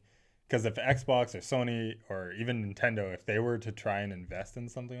think because if Xbox or Sony or even Nintendo, if they were to try and invest in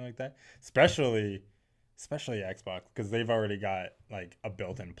something like that, especially Xbox, because they've already got like a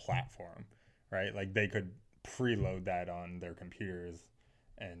built-in platform, right? Like they could preload that on their computers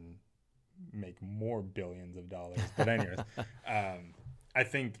and make more billions of dollars. But anyways, I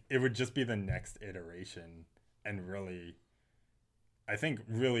think it would just be the next iteration and really, I think,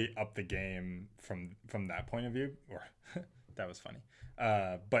 really up the game from that point of view. Or that was funny.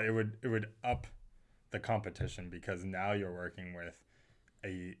 But it would up the competition, because now you're working with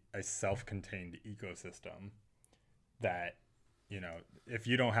a self-contained ecosystem that, if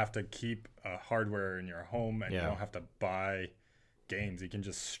you don't have to keep hardware in your home and you don't have to buy games, you can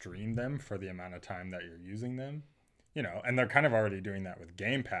just stream them for the amount of time that you're using them, and they're kind of already doing that with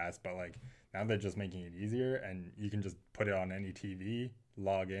Game Pass, but like now they're just making it easier, and you can just put it on any TV,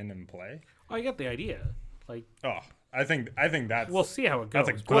 log in and play. I get the idea. Like, I think that's, we'll see how it goes.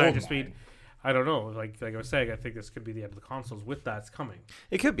 That's a But I gold just mine. mean, I don't know. Like I was saying, I think this could be the end of the consoles. With that's coming.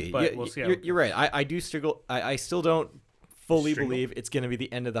 It could be. But we'll see how You're right. I do struggle. I still don't fully Struggle? believe it's going to be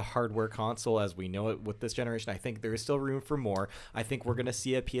the end of the hardware console as we know it with this generation. I think there is still room for more. I think we're going to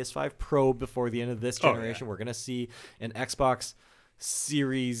see a PS5 Pro before the end of this generation. We're going to see an Xbox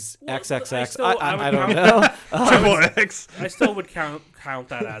Series XXX. I don't know. Triple X. I still would count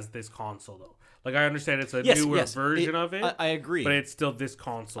that as this console though. Like I understand it's a newer version of it. I agree, but it's still this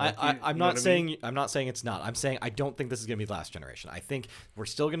console. I'm not saying it's not. I'm saying I don't think this is going to be the last generation. I think we're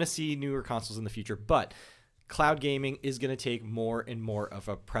still going to see newer consoles in the future, but cloud gaming is going to take more and more of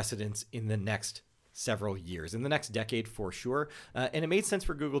a precedence in the next several years, in the next decade for sure. And it made sense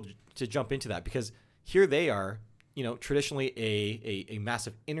for Google to jump into that because here they are, traditionally a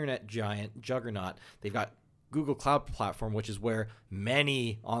massive internet giant juggernaut. They've got Google Cloud Platform, which is where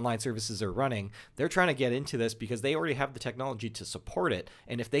many online services are running. They're trying to get into this because they already have the technology to support it.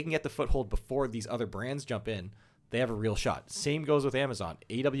 And if they can get the foothold before these other brands jump in, they have a real shot. Same goes with Amazon.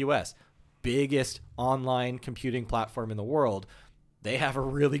 AWS, biggest online computing platform in the world. They have a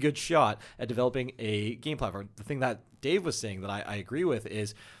really good shot at developing a game platform. The thing that Dave was saying that I agree with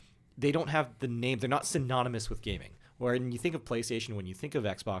is they don't have the name. They're not synonymous with gaming. When you think of PlayStation, when you think of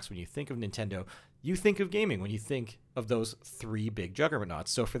Xbox, when you think of Nintendo, you think of gaming when you think of those three big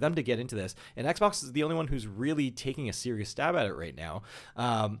juggernauts. So for them to get into this, and Xbox is the only one who's really taking a serious stab at it right now,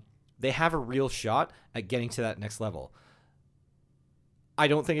 they have a real shot at getting to that next level. I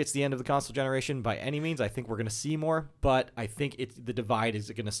don't think it's the end of the console generation by any means. I think we're going to see more, but I think the divide is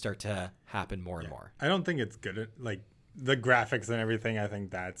going to start to happen more and more. I don't think it's good at like the graphics and everything. I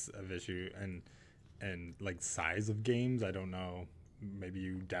think that's an issue, and like size of games. I don't know. Maybe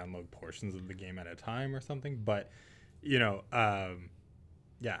you download portions of the game at a time or something, but I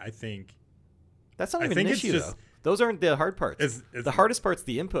think that's not even an issue though. Those aren't the hard parts. The hardest part's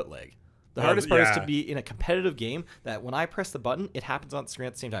the input lag. The hardest part is to be in a competitive game that when I press the button, it happens on the screen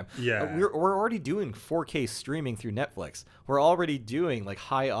at the same time. Yeah. We're already doing 4K streaming through Netflix. We're already doing like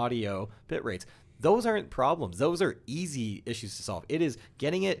high audio bit rates. Those aren't problems. Those are easy issues to solve. It is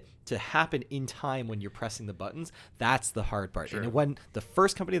getting it to happen in time when you're pressing the buttons. That's the hard part. Sure. And when the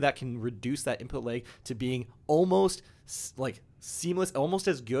first company that can reduce that input lag to being almost like seamless, almost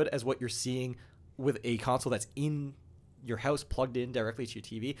as good as what you're seeing with a console that's in your house plugged in directly to your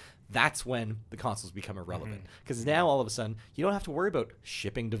TV, that's when the consoles become irrelevant. Because now all of a sudden, you don't have to worry about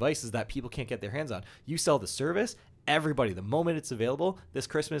shipping devices that people can't get their hands on. You sell the service, everybody, the moment it's available, this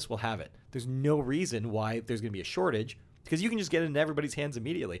Christmas will have it. There's no reason why there's going to be a shortage because you can just get it in everybody's hands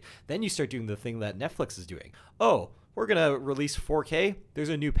immediately. Then you start doing the thing that Netflix is doing. Oh, we're going to release 4K. There's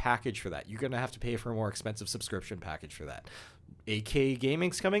a new package for that. You're going to have to pay for a more expensive subscription package for that. 8K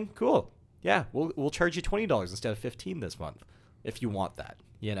gaming's coming? Cool. Yeah, we'll charge you $20 instead of $15 this month if you want that,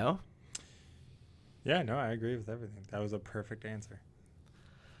 Yeah, no, I agree with everything. That was a perfect answer.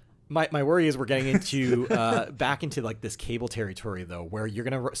 My worry is we're getting into back into like this cable territory though, where you're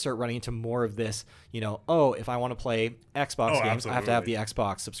gonna start running into more of this. If I want to play Xbox games, absolutely. I have to have the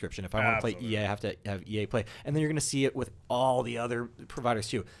Xbox subscription. If I want to play EA, I have to have EA Play, and then you're gonna see it with all the other providers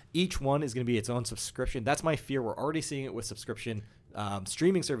too. Each one is gonna be its own subscription. That's my fear. We're already seeing it with subscription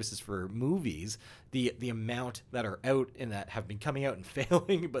streaming services for movies. The amount that are out and that have been coming out and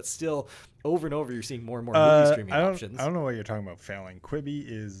failing, but still over and over you're seeing more and more movie streaming options. I don't know what you're talking about failing.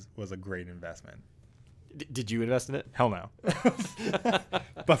 Quibi was a great investment. Did you invest in it? Hell no.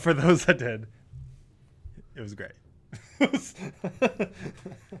 But for those that did, it was great.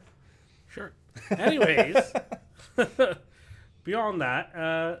 Sure. Anyways, beyond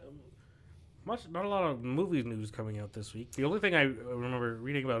that, not a lot of movie news coming out this week. The only thing I remember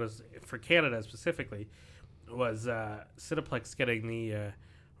reading about is for Canada specifically was Cineplex getting the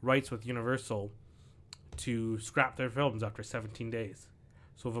rights with Universal to scrap their films after 17 days.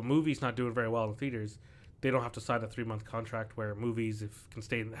 So if a movie's not doing very well in theaters, they don't have to sign a 3-month contract where movies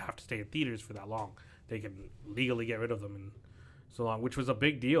have to stay in theaters for that long. They can legally get rid of them and so long, which was a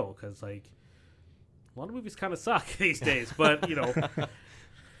big deal because like a lot of movies kind of suck these days. But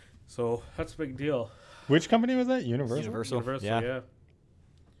so that's a big deal. Which company was that? Universal, yeah.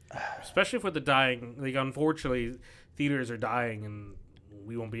 Especially for the dying. Like, unfortunately, theaters are dying, and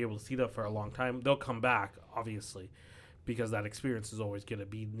we won't be able to see that for a long time. They'll come back, obviously, because that experience is always going to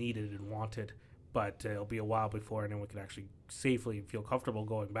be needed and wanted. But it'll be a while before anyone can actually safely feel comfortable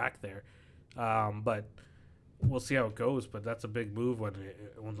going back there. But we'll see how it goes. But that's a big move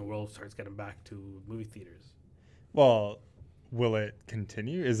when the world starts getting back to movie theaters. Well, will it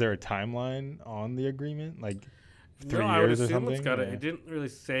continue? Is there a timeline on the agreement? Like, 3 I would years or assume something. it's got or- it didn't really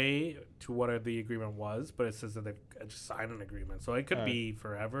say to what the agreement was, but it says that they've just signed an agreement. So it could be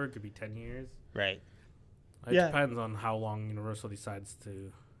forever. It could be 10 years. Right. It Yeah. depends on how long Universal decides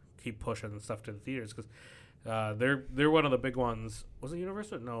to keep pushing stuff to the theaters, because they're one of the big ones. Was it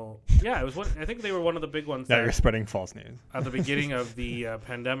Universal? No. Yeah, it was one. I think they were one of the big ones Now you're that spreading false news. at the beginning of the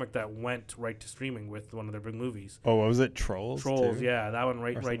pandemic that went right to streaming with one of their big movies. Oh, what was it? Trolls. Trolls, too? yeah, that one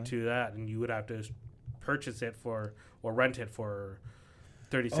right something? to that, and you would have to purchase it for or rent it for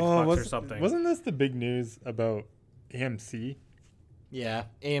 $36 or something. Wasn't this the big news about AMC? Yeah,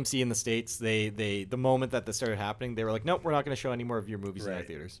 AMC in the States, they the moment that this started happening, they were like, nope, we're not going to show any more of your movies in our Right.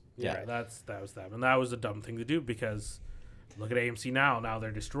 theaters. Yeah, that was them, and that was a dumb thing to do, because look at AMC now. Now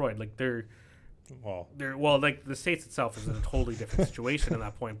they're destroyed. Like they're like the States itself is in a totally different situation at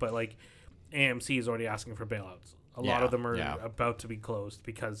that point. But like AMC is already asking for bailouts. A lot of them are about to be closed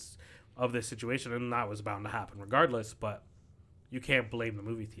because of this situation, and that was bound to happen regardless. But you can't blame the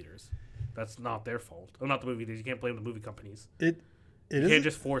movie theaters. That's not their fault. Or not the movie theaters. You can't blame the movie companies. You can't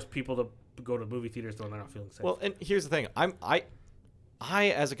just force people to go to movie theaters when they're not feeling safe. Well, and here's the thing. I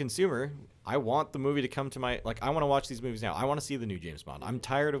as a consumer, I want the movie to come to my, like, I want to watch these movies now. I want to see the new James Bond. I'm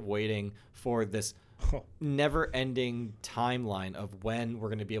tired of waiting for this never-ending timeline of when we're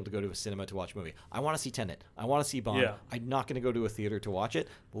going to be able to go to a cinema to watch a movie. I want to see Tenet. I want to see Bond. Yeah. I'm not going to go to a theater to watch it.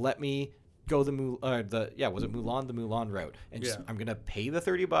 Let me go was it Mulan? The Mulan route. And just, I'm going to pay the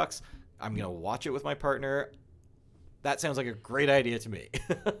 $30. I'm going to watch it with my partner. That sounds like a great idea to me.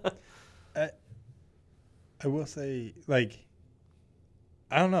 I will say, like,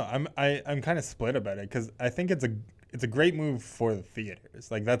 I don't know. I'm kind of split about it, because I think it's a great move for the theaters.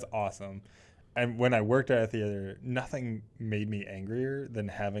 Like, that's awesome. And when I worked at a theater, nothing made me angrier than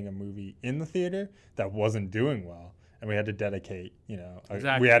having a movie in the theater that wasn't doing well, and we had to dedicate, we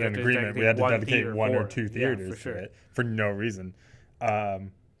had an agreement. We had to dedicate one or two theaters to it for no reason.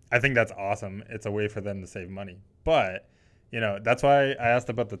 I think that's awesome. It's a way for them to save money. But, that's why I asked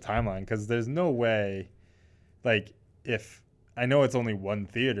about the timeline, because there's no way, like, if I know it's only one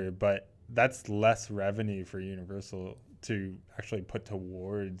theater, but that's less revenue for Universal to actually put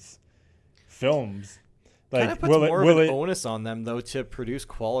towards films. Like, kind of puts more of an onus on them, though, to produce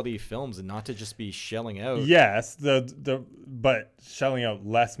quality films and not to just be shelling out. Yes, but shelling out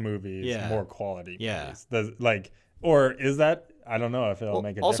less movies, more quality movies. Or is that? I don't know if it'll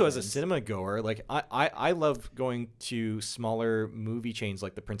make a also, difference. as a cinema goer, like I love going to smaller movie chains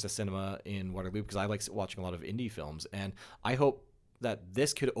like the Princess Cinema in Waterloo, because I like watching a lot of indie films, and I hope that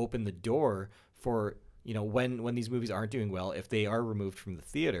this could open the door for, when these movies aren't doing well, if they are removed from the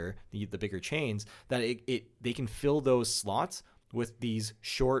theater, the bigger chains, that they can fill those slots with these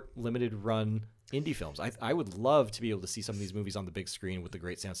short, limited run indie films. I would love to be able to see some of these movies on the big screen with the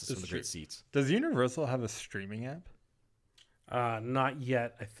great sound system and the great seats. Does Universal have a streaming app? Not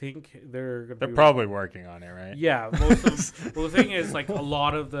yet. I think they're probably working on it, right? Yeah. Well, the thing is, like, a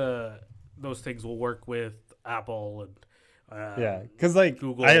lot of those things will work with Apple and because like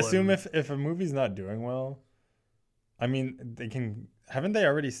Google. I assume if a movie's not doing well, I mean, they can. Haven't they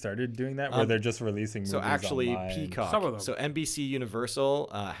already started doing that, where they're just releasing movies So actually, online? Peacock. Some of them. So NBC Universal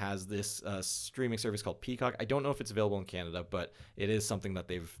has this streaming service called Peacock. I don't know if it's available in Canada, but it is something that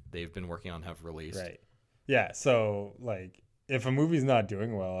they've been working on, have released. Right. Yeah. So like, if a movie's not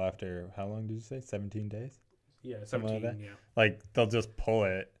doing well after how long did you say? 17 days. Yeah, Something 17. like that? Yeah. Like, they'll just pull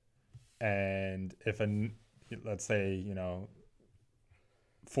it, and if let's say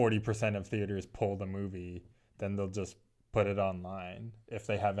 40% of theaters pull the movie, then they'll just put it online if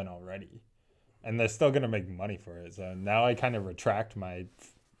they haven't already, and they're still gonna make money for it. So now I kind of retract my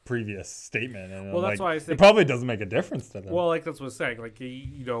previous statement, and Well, that's why I think it probably doesn't make a difference to them. Well, like that's what I'm saying. Like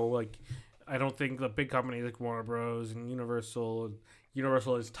like I don't think the big companies like Warner Bros. And Universal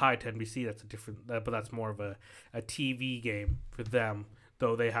is tied to NBC. That's a different, but that's more of a TV game for them.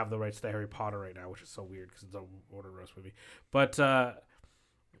 Though they have the rights to Harry Potter right now, which is so weird because it's a Warner Bros. Movie. But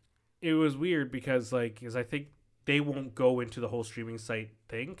it was weird because I think they won't go into the whole streaming site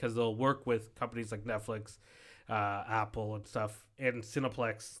thing, because they'll work with companies like Netflix, Apple and stuff, and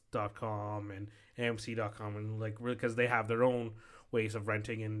Cineplex.com and AMC.com, and because they have their own ways of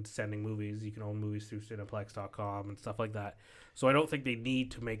renting and sending movies. You can own movies through Cineplex.com and stuff like that. So I don't think they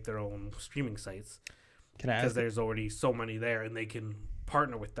need to make their own streaming sites, because there's already so many there, and they can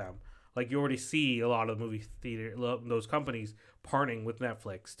partner with them. Like, you already see a lot of movie theater, those companies partnering with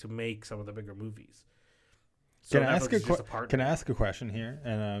Netflix to make some of the bigger movies. So can I ask a question here?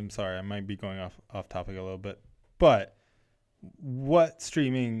 And I'm sorry, I might be going off topic a little bit, but what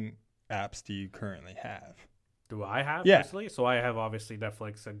streaming apps do you currently have? Do I have? Yeah. Personally? So I have obviously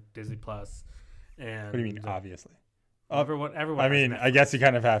Netflix and Disney Plus. And What do you mean, obviously? Everyone I has mean, Netflix. I guess you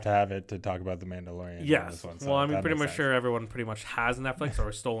kind of have to have it to talk about the Mandalorian. on Yes. This one, Well, I mean, that pretty makes much sense. sure everyone pretty much has Netflix or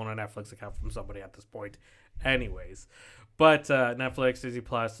has stolen a Netflix account from somebody at this point. Anyways. But Netflix, Disney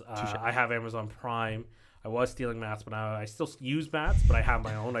Plus, I have Amazon Prime. I was stealing Matt's, but now I still use Matt's, but I have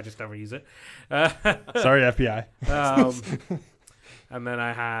my own. I just never use it. Sorry, FBI. And then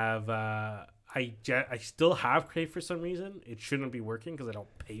I have... I still have Crave for some reason. It shouldn't be working because I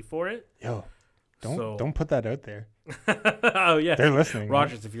don't pay for it. Yo, don't put that out there. Oh yeah, They're listening.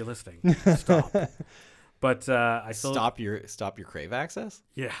 Rogers, if you're listening, stop. But I still stop your Crave access.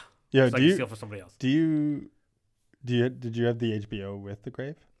 Yeah. Yo, so I can steal for somebody else. did you have the HBO with the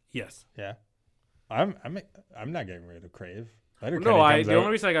Crave? Yes. Yeah. I'm not getting rid of Crave. The only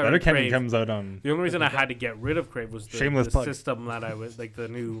reason I got rid of Crave comes out on. The only reason I had to get rid of Crave was Shameless the plug. system that I was like the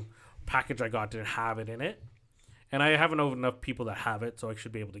new package I got didn't have it in it, and I haven't known enough people that have it, so I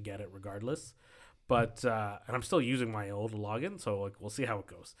should be able to get it regardless. But and I'm still using my old login, so like we'll see how it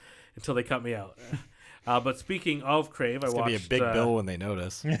goes until they cut me out. But speaking of Crave, It's I watched. It's gonna be a big bill when they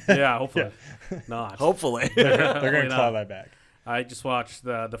notice. Yeah, hopefully not. Hopefully, they're gonna claw that back. I just watched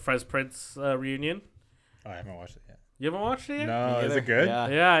the Fresh Prince reunion. Oh, I haven't watched it yet. You haven't watched it yet? No, is it good?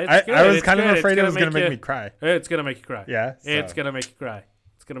 Yeah, it's good. I was It's kind of good. afraid It's it was gonna make you- me cry. It's gonna make you cry. Yeah, It's so- gonna make you cry.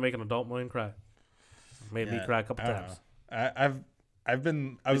 It's gonna make an adult man cry. Made me cry a couple I don't times. know.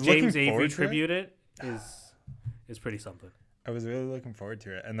 I was James looking Avery forward to tribute it is pretty something. I was really looking forward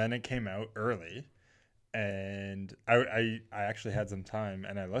to it, and then it came out early, and I actually had some time,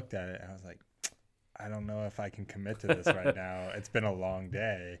 and I looked at it, and I was like, I don't know if I can commit to this right now. It's been a long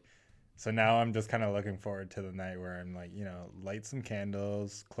day, so now I'm just kind of looking forward to the night where I'm like, light some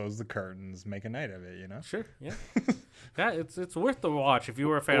candles, close the curtains, make a night of it. Sure, yeah, yeah. It's worth the watch if you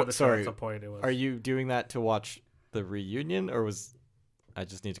were a fan of the show at some point. It was. Are you doing that to watch the reunion, or was? I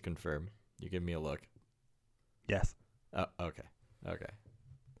just need to confirm. You give me a look. Yes. Oh, okay.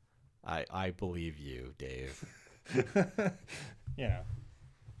 I believe you, Dave.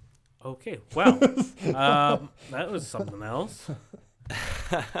 Okay, well, that was something else.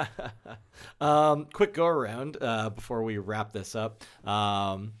 Quick go around before we wrap this up.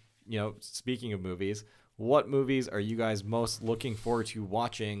 Speaking of movies, what movies are you guys most looking forward to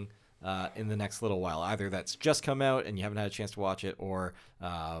watching in the next little while? Either that's just come out and you haven't had a chance to watch it, or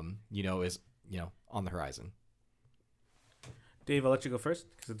is on the horizon. Dave, I'll let you go first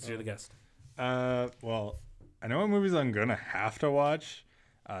because you're the guest. Well, I know what movies I'm gonna have to watch.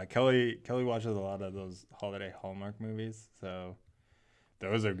 Kelly watches a lot of those holiday Hallmark movies, so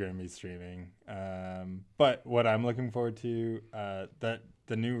those are gonna be streaming. But what I'm looking forward to,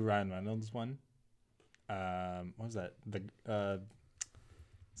 the new Ryan Reynolds one. What was that? The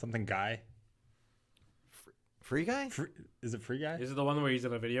something guy. Free Guy? Is it Free Guy? Is it the one where he's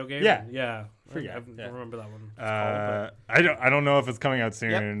in a video game? Yeah. Yeah. Free Guy. I don't remember that one. I don't know if it's coming out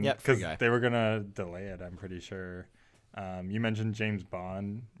soon Yep, Free because Guy. they were gonna delay it. I'm pretty sure. You mentioned James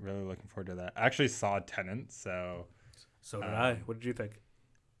Bond. Really looking forward to that. I actually saw Tenet, so. So did I. What did you think?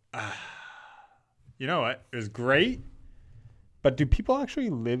 You know what? It was great, but do people actually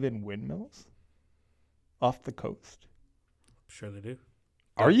live in windmills off the coast? Sure they do.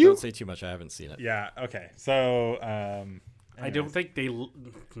 Are you? Don't say too much. I haven't seen it. Yeah. Okay. So. I don't think they.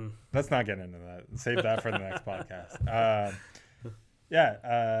 Let's not get into that. Save that for the next podcast.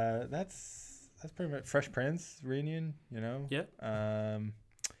 That's pretty much Fresh Prince reunion. Yeah.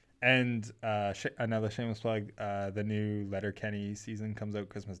 And another shameless plug. The new Letterkenny season comes out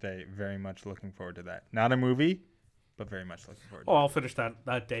Christmas Day. Very much looking forward to that. Not a movie, but very much looking forward to I'll finish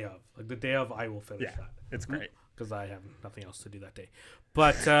that day of. Like the day of, I will finish that. It's great. Because I have nothing else to do that day.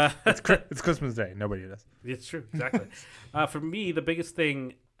 But It's Christmas Day. Nobody does. it's true. Exactly. For me, the biggest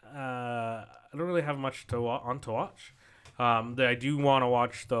thing, I don't really have much to watch. That I do want to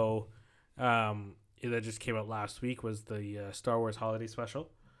watch, though, that just came out last week, was the Star Wars Holiday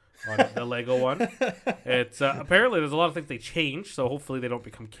Special. On the Lego one. It's apparently there's a lot of things they changed, so hopefully they don't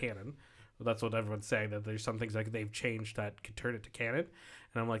become canon. Well, that's what everyone's saying, that there's some things like they've changed that could turn it to canon.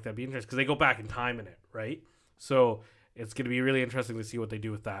 And I'm like, that'd be interesting because they go back in time in it, right? So it's going to be really interesting to see what they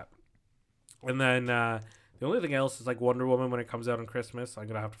do with that. And then the only thing else is like Wonder Woman when it comes out on Christmas. I'm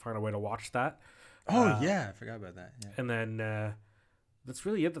going to have to find a way to watch that. Oh, yeah. I forgot about that. Yeah. And then that's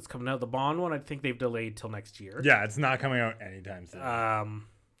really it that's coming out. The Bond one, I think they've delayed till next year. Yeah, it's not coming out anytime soon.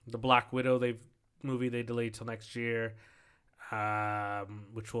 The Black Widow they delayed till next year,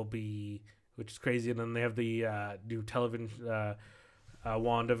 which is crazy. And then they have the new television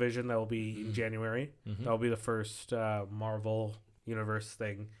WandaVision that will be in January. Mm-hmm. That will be the first Marvel Universe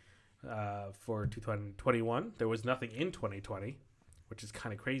thing for 2021. There was nothing in 2020, which is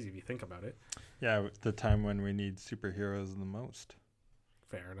kind of crazy if you think about it. Yeah, the time when we need superheroes the most.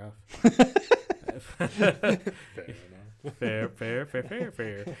 Fair enough. Fair.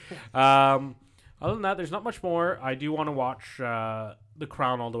 Other than that, there's not much more. I do want to watch The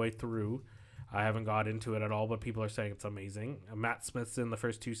Crown all the way through. I haven't got into it at all, but people are saying it's amazing. Matt Smith's in the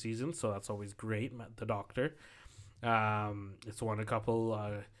first 2 seasons, so that's always great. Matt, the Doctor. It's won a couple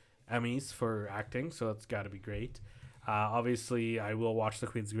Emmys for acting, so it's got to be great. Obviously, I will watch The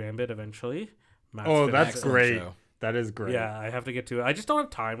Queen's Gambit eventually. That's great. Show. That is great. Yeah, I have to get to it. I just don't have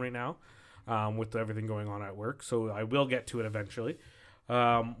time right now with everything going on at work, so I will get to it eventually.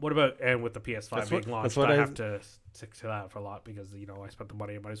 What about, and with the PS5 being launched, I have to stick to that for a lot because, I spent the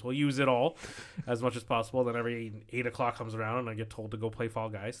money. I might as well use it all as much as possible. Then every 8 o'clock comes around and I get told to go play Fall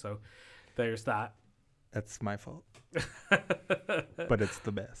Guys. So there's that. That's my fault. But it's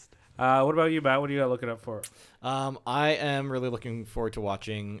the best. What about you, Matt? What do you got looking up for? I am really looking forward to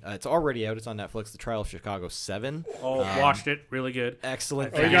watching. It's already out. It's on Netflix. The Trial of Chicago 7. Oh, watched it. Really good.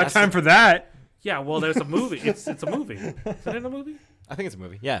 Excellent. Oh, you got time for that? Yeah, well, there's a movie. It's a movie. Is it in a movie? I think it's a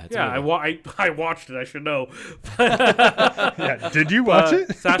movie. Yeah, it's yeah. a movie. I watched it. I should know. Yeah. Did you watch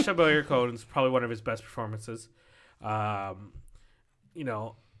it? Sacha Baron Cohen's probably one of his best performances.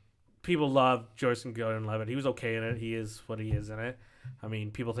 People love Joseph Gordon-Levitt. He was okay in it. He is what he is in it. I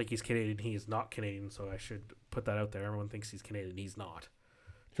mean, people think he's Canadian. He is not Canadian, so I should put that out there. Everyone thinks he's Canadian. He's not.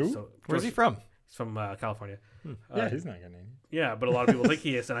 Who? So, Where's he from? He's from California. Yeah, he's not Canadian. Yeah, but a lot of people think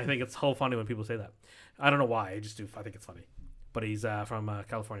he is, and I think it's so funny when people say that. I don't know why. I just do. I think it's funny. But he's from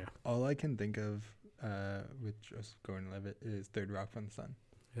California. All I can think of with Joseph Gordon-Levitt is Third Rock from the Sun.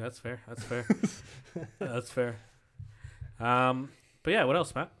 Yeah, that's fair. That's fair. But yeah, what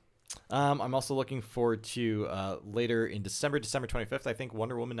else, Matt? I'm also looking forward to later in December 25th, I think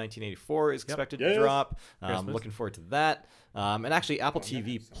Wonder Woman 1984 is expected to drop. Looking forward to that. And actually, Apple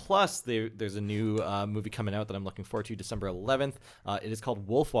TV Plus, there's a new movie coming out that I'm looking forward to December 11th. It is called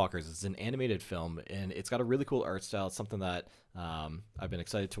Wolfwalkers. It's an animated film, and it's got a really cool art style. It's something that I've been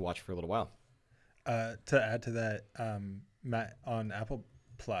excited to watch for a little while. To add to that, Matt, on Apple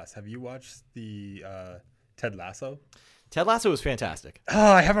Plus, have you watched the Ted Lasso? Ted Lasso is fantastic.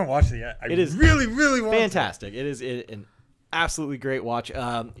 Oh, I haven't watched it yet. It is really, really want fantastic. It is an absolutely great watch.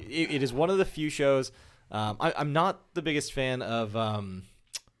 It is one of the few shows. I'm not the biggest fan of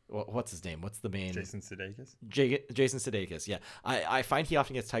what's his name? What's the main? Jason Sudeikis. Jason Sudeikis. Yeah, I find he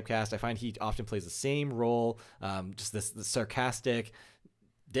often gets typecast. I find he often plays the same role. Just this sarcastic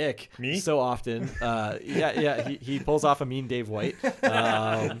dick. Me? So often. He pulls off a mean Dave Whyte.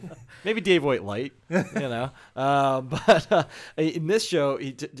 Maybe Dave Whyte light, but in this show,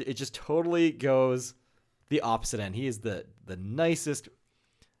 it just totally goes the opposite end. He is the nicest,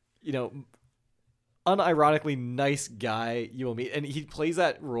 unironically nice guy you will meet, and he plays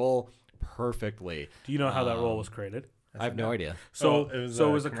that role perfectly. Do you know how that role was created? I have no idea. So it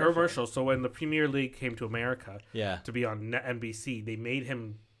was a commercial. So when the Premier League came to America, to be on NBC, they made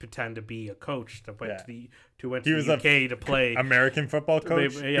him pretend to be a coach that went to the UK to play American football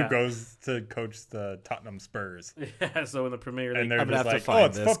coach who goes to coach the Tottenham Spurs. Yeah, so in the Premier League, and they're just like, "Oh,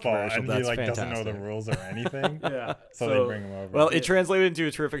 it's football," and he doesn't know the rules or anything. So they bring him over. Well, it translated into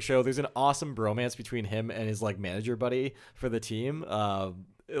a terrific show. There's an awesome bromance between him and his manager buddy for the team.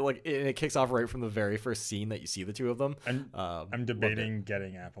 It kicks off right from the very first scene that you see the two of them. I'm debating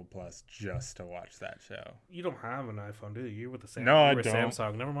getting Apple Plus just to watch that show. You don't have an iPhone, do you? You're with the Samsung. No, I don't.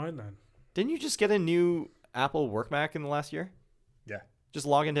 Samsung. Never mind then. Didn't you just get a new Apple Work Mac in the last year? Yeah. Just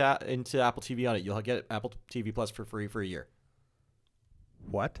log into Apple TV on it. You'll get Apple TV Plus for free for a year.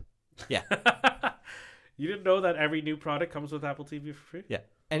 What? Yeah. You didn't know that every new product comes with Apple TV for free? Yeah.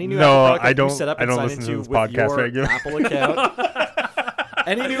 Any new Apple product I don't, you set up I and don't sign listen into to this with podcast your regularly. Apple account.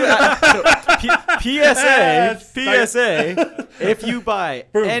 Any new PSA, if you buy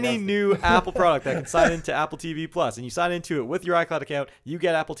any new Apple product that can sign into Apple TV Plus and you sign into it with your iCloud account, you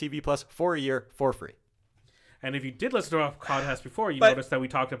get Apple TV Plus for a year for free. And if you did listen to our podcast before, you noticed that we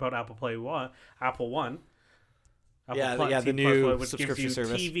talked about Apple One. The new which subscription gives you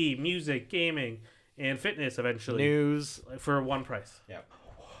service. TV, music, gaming, and fitness eventually. News. For one price. Yeah.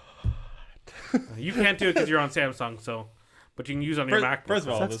 You can't do it because you're on Samsung, but you can use it on your MacBook. First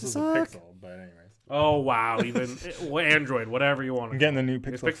of all, this is a Pixel, but anyways. Oh, wow. Even Android, whatever you want. I'm getting the new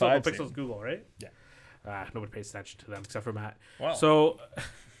Pixel 5. Pixel's Google, right? Yeah. Nobody pays attention to them except for Matt. Wow. So...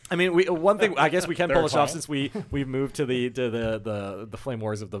 I mean, one thing I guess we can pull this off client. since we've moved to the flame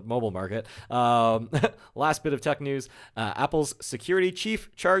wars of the mobile market. Last bit of tech news: Apple's security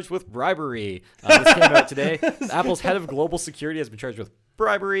chief charged with bribery. This came out today. Apple's head of global security has been charged with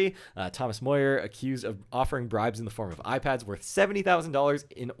bribery. Thomas Moyer accused of offering bribes in the form of iPads worth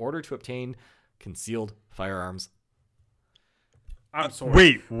 $70,000 in order to obtain concealed firearms. I'm sorry.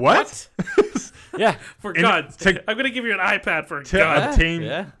 Wait, what? Yeah. For God's sake, I'm going to give you an iPad for a To gun. obtain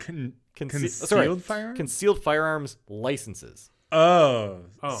Yeah. concealed firearms? Concealed firearms licenses. Oh,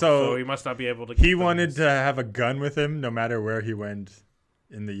 Oh, so he must not be able to. he get wanted those. to have a gun with him no matter where he went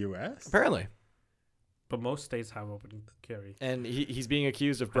in the U.S.? Apparently. But most states have open carry. And he's being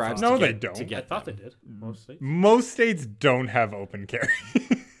accused of bribes. No, to get, they don't. To get I thought them. they did. Most states. Most states don't have open carry.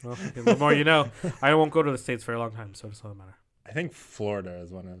 Well, the more you know. I won't go to the states for a long time, so it doesn't matter. I think Florida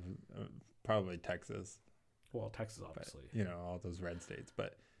is one of probably Texas. Well, Texas, obviously. But, all those red states.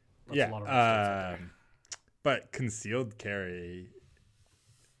 But That's yeah, a lot of red states out there. but concealed carry.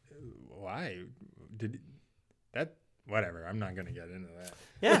 Why did that? Whatever. I'm not gonna get into that.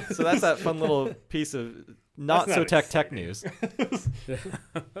 Yeah, so that's that fun little piece of not so tech news.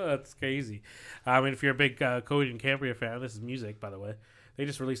 That's crazy. I mean, if you're a big Cody and Cambria fan, this is music, by the way. They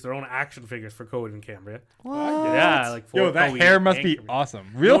just released their own action figures for Cody and Cambria. What? Yeah, like for Yo, that Cody hair and must be Cambria. awesome.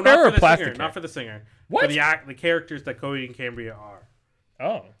 Real No, not hair for or the plastic singer, hair? Not for the singer. What? For the characters that Cody and Cambria are.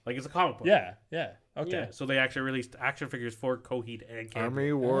 Oh, Like it's a comic book. yeah. Okay. Yeah, so they actually released action figures for Coheed and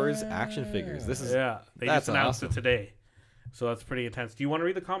Cambria. Army Wars action figures. This is Yeah, they That's just announced awesome. it today. So that's pretty intense. Do you want to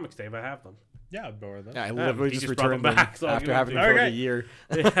read the comics, Dave? I have them. Yeah, I'll borrow them. yeah, I Yeah, literally he just just brought returned them them back, so I'll after give having them them to for you.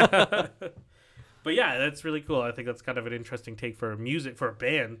 like a year. But yeah, that's really cool. I think that's kind of an interesting take for music for a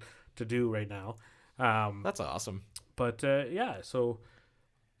band to do right now. That's awesome. But yeah, so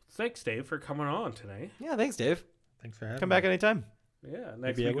thanks, Dave, for coming on today. Yeah, thanks, Dave. Thanks for having Come me. back anytime. Yeah,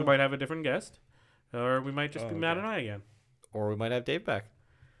 next Maybe I week we will. might have a different guest, or we might just be Oh, Matt okay. and I again Or we might have Dave back.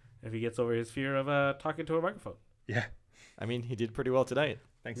 if he gets over his fear of talking to a microphone. Yeah. I mean, he did pretty well tonight.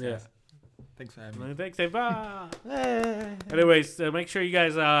 Thanks, Yeah. guys. Thanks for having me. Thanks, Dave. Bye. Hey. Anyways, make sure you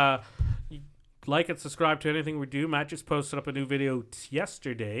guys you like and subscribe to anything we do. Matt just posted up a new video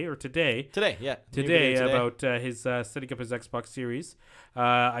yesterday or today. Today, yeah. New Today video about his setting up his Xbox Series.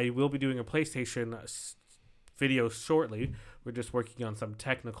 I will be doing a PlayStation video shortly. We're just working on some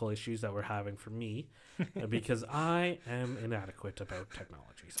technical issues that we're having for me because I am inadequate about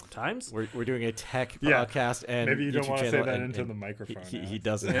technology sometimes. We're doing a tech Yeah. podcast and Maybe you don't YouTube want to say channel, that and- into and the microphone. He now.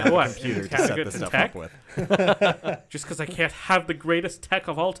 doesn't Yeah, have what? a computer to Can't set get this to stuff tech? up with. Just because I can't have the greatest tech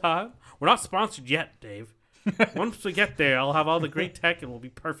of all time. We're not sponsored yet, Dave. Once we get there, I'll have all the great tech and we'll be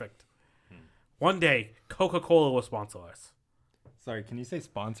perfect. One day, Coca-Cola will sponsor us. Sorry, can you say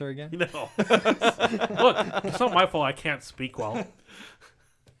sponsor again? No. Look, it's not my fault I can't speak well.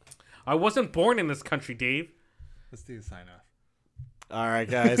 I wasn't born in this country, Dave. Let's do the sign off. All right,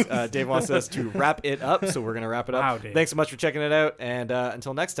 guys. Dave wants us to wrap it up, so we're gonna wrap it up. Wow, Dave. Thanks so much for checking it out, and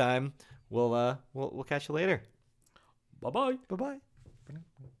until next time, we'll catch you later. Bye-bye. Bye bye.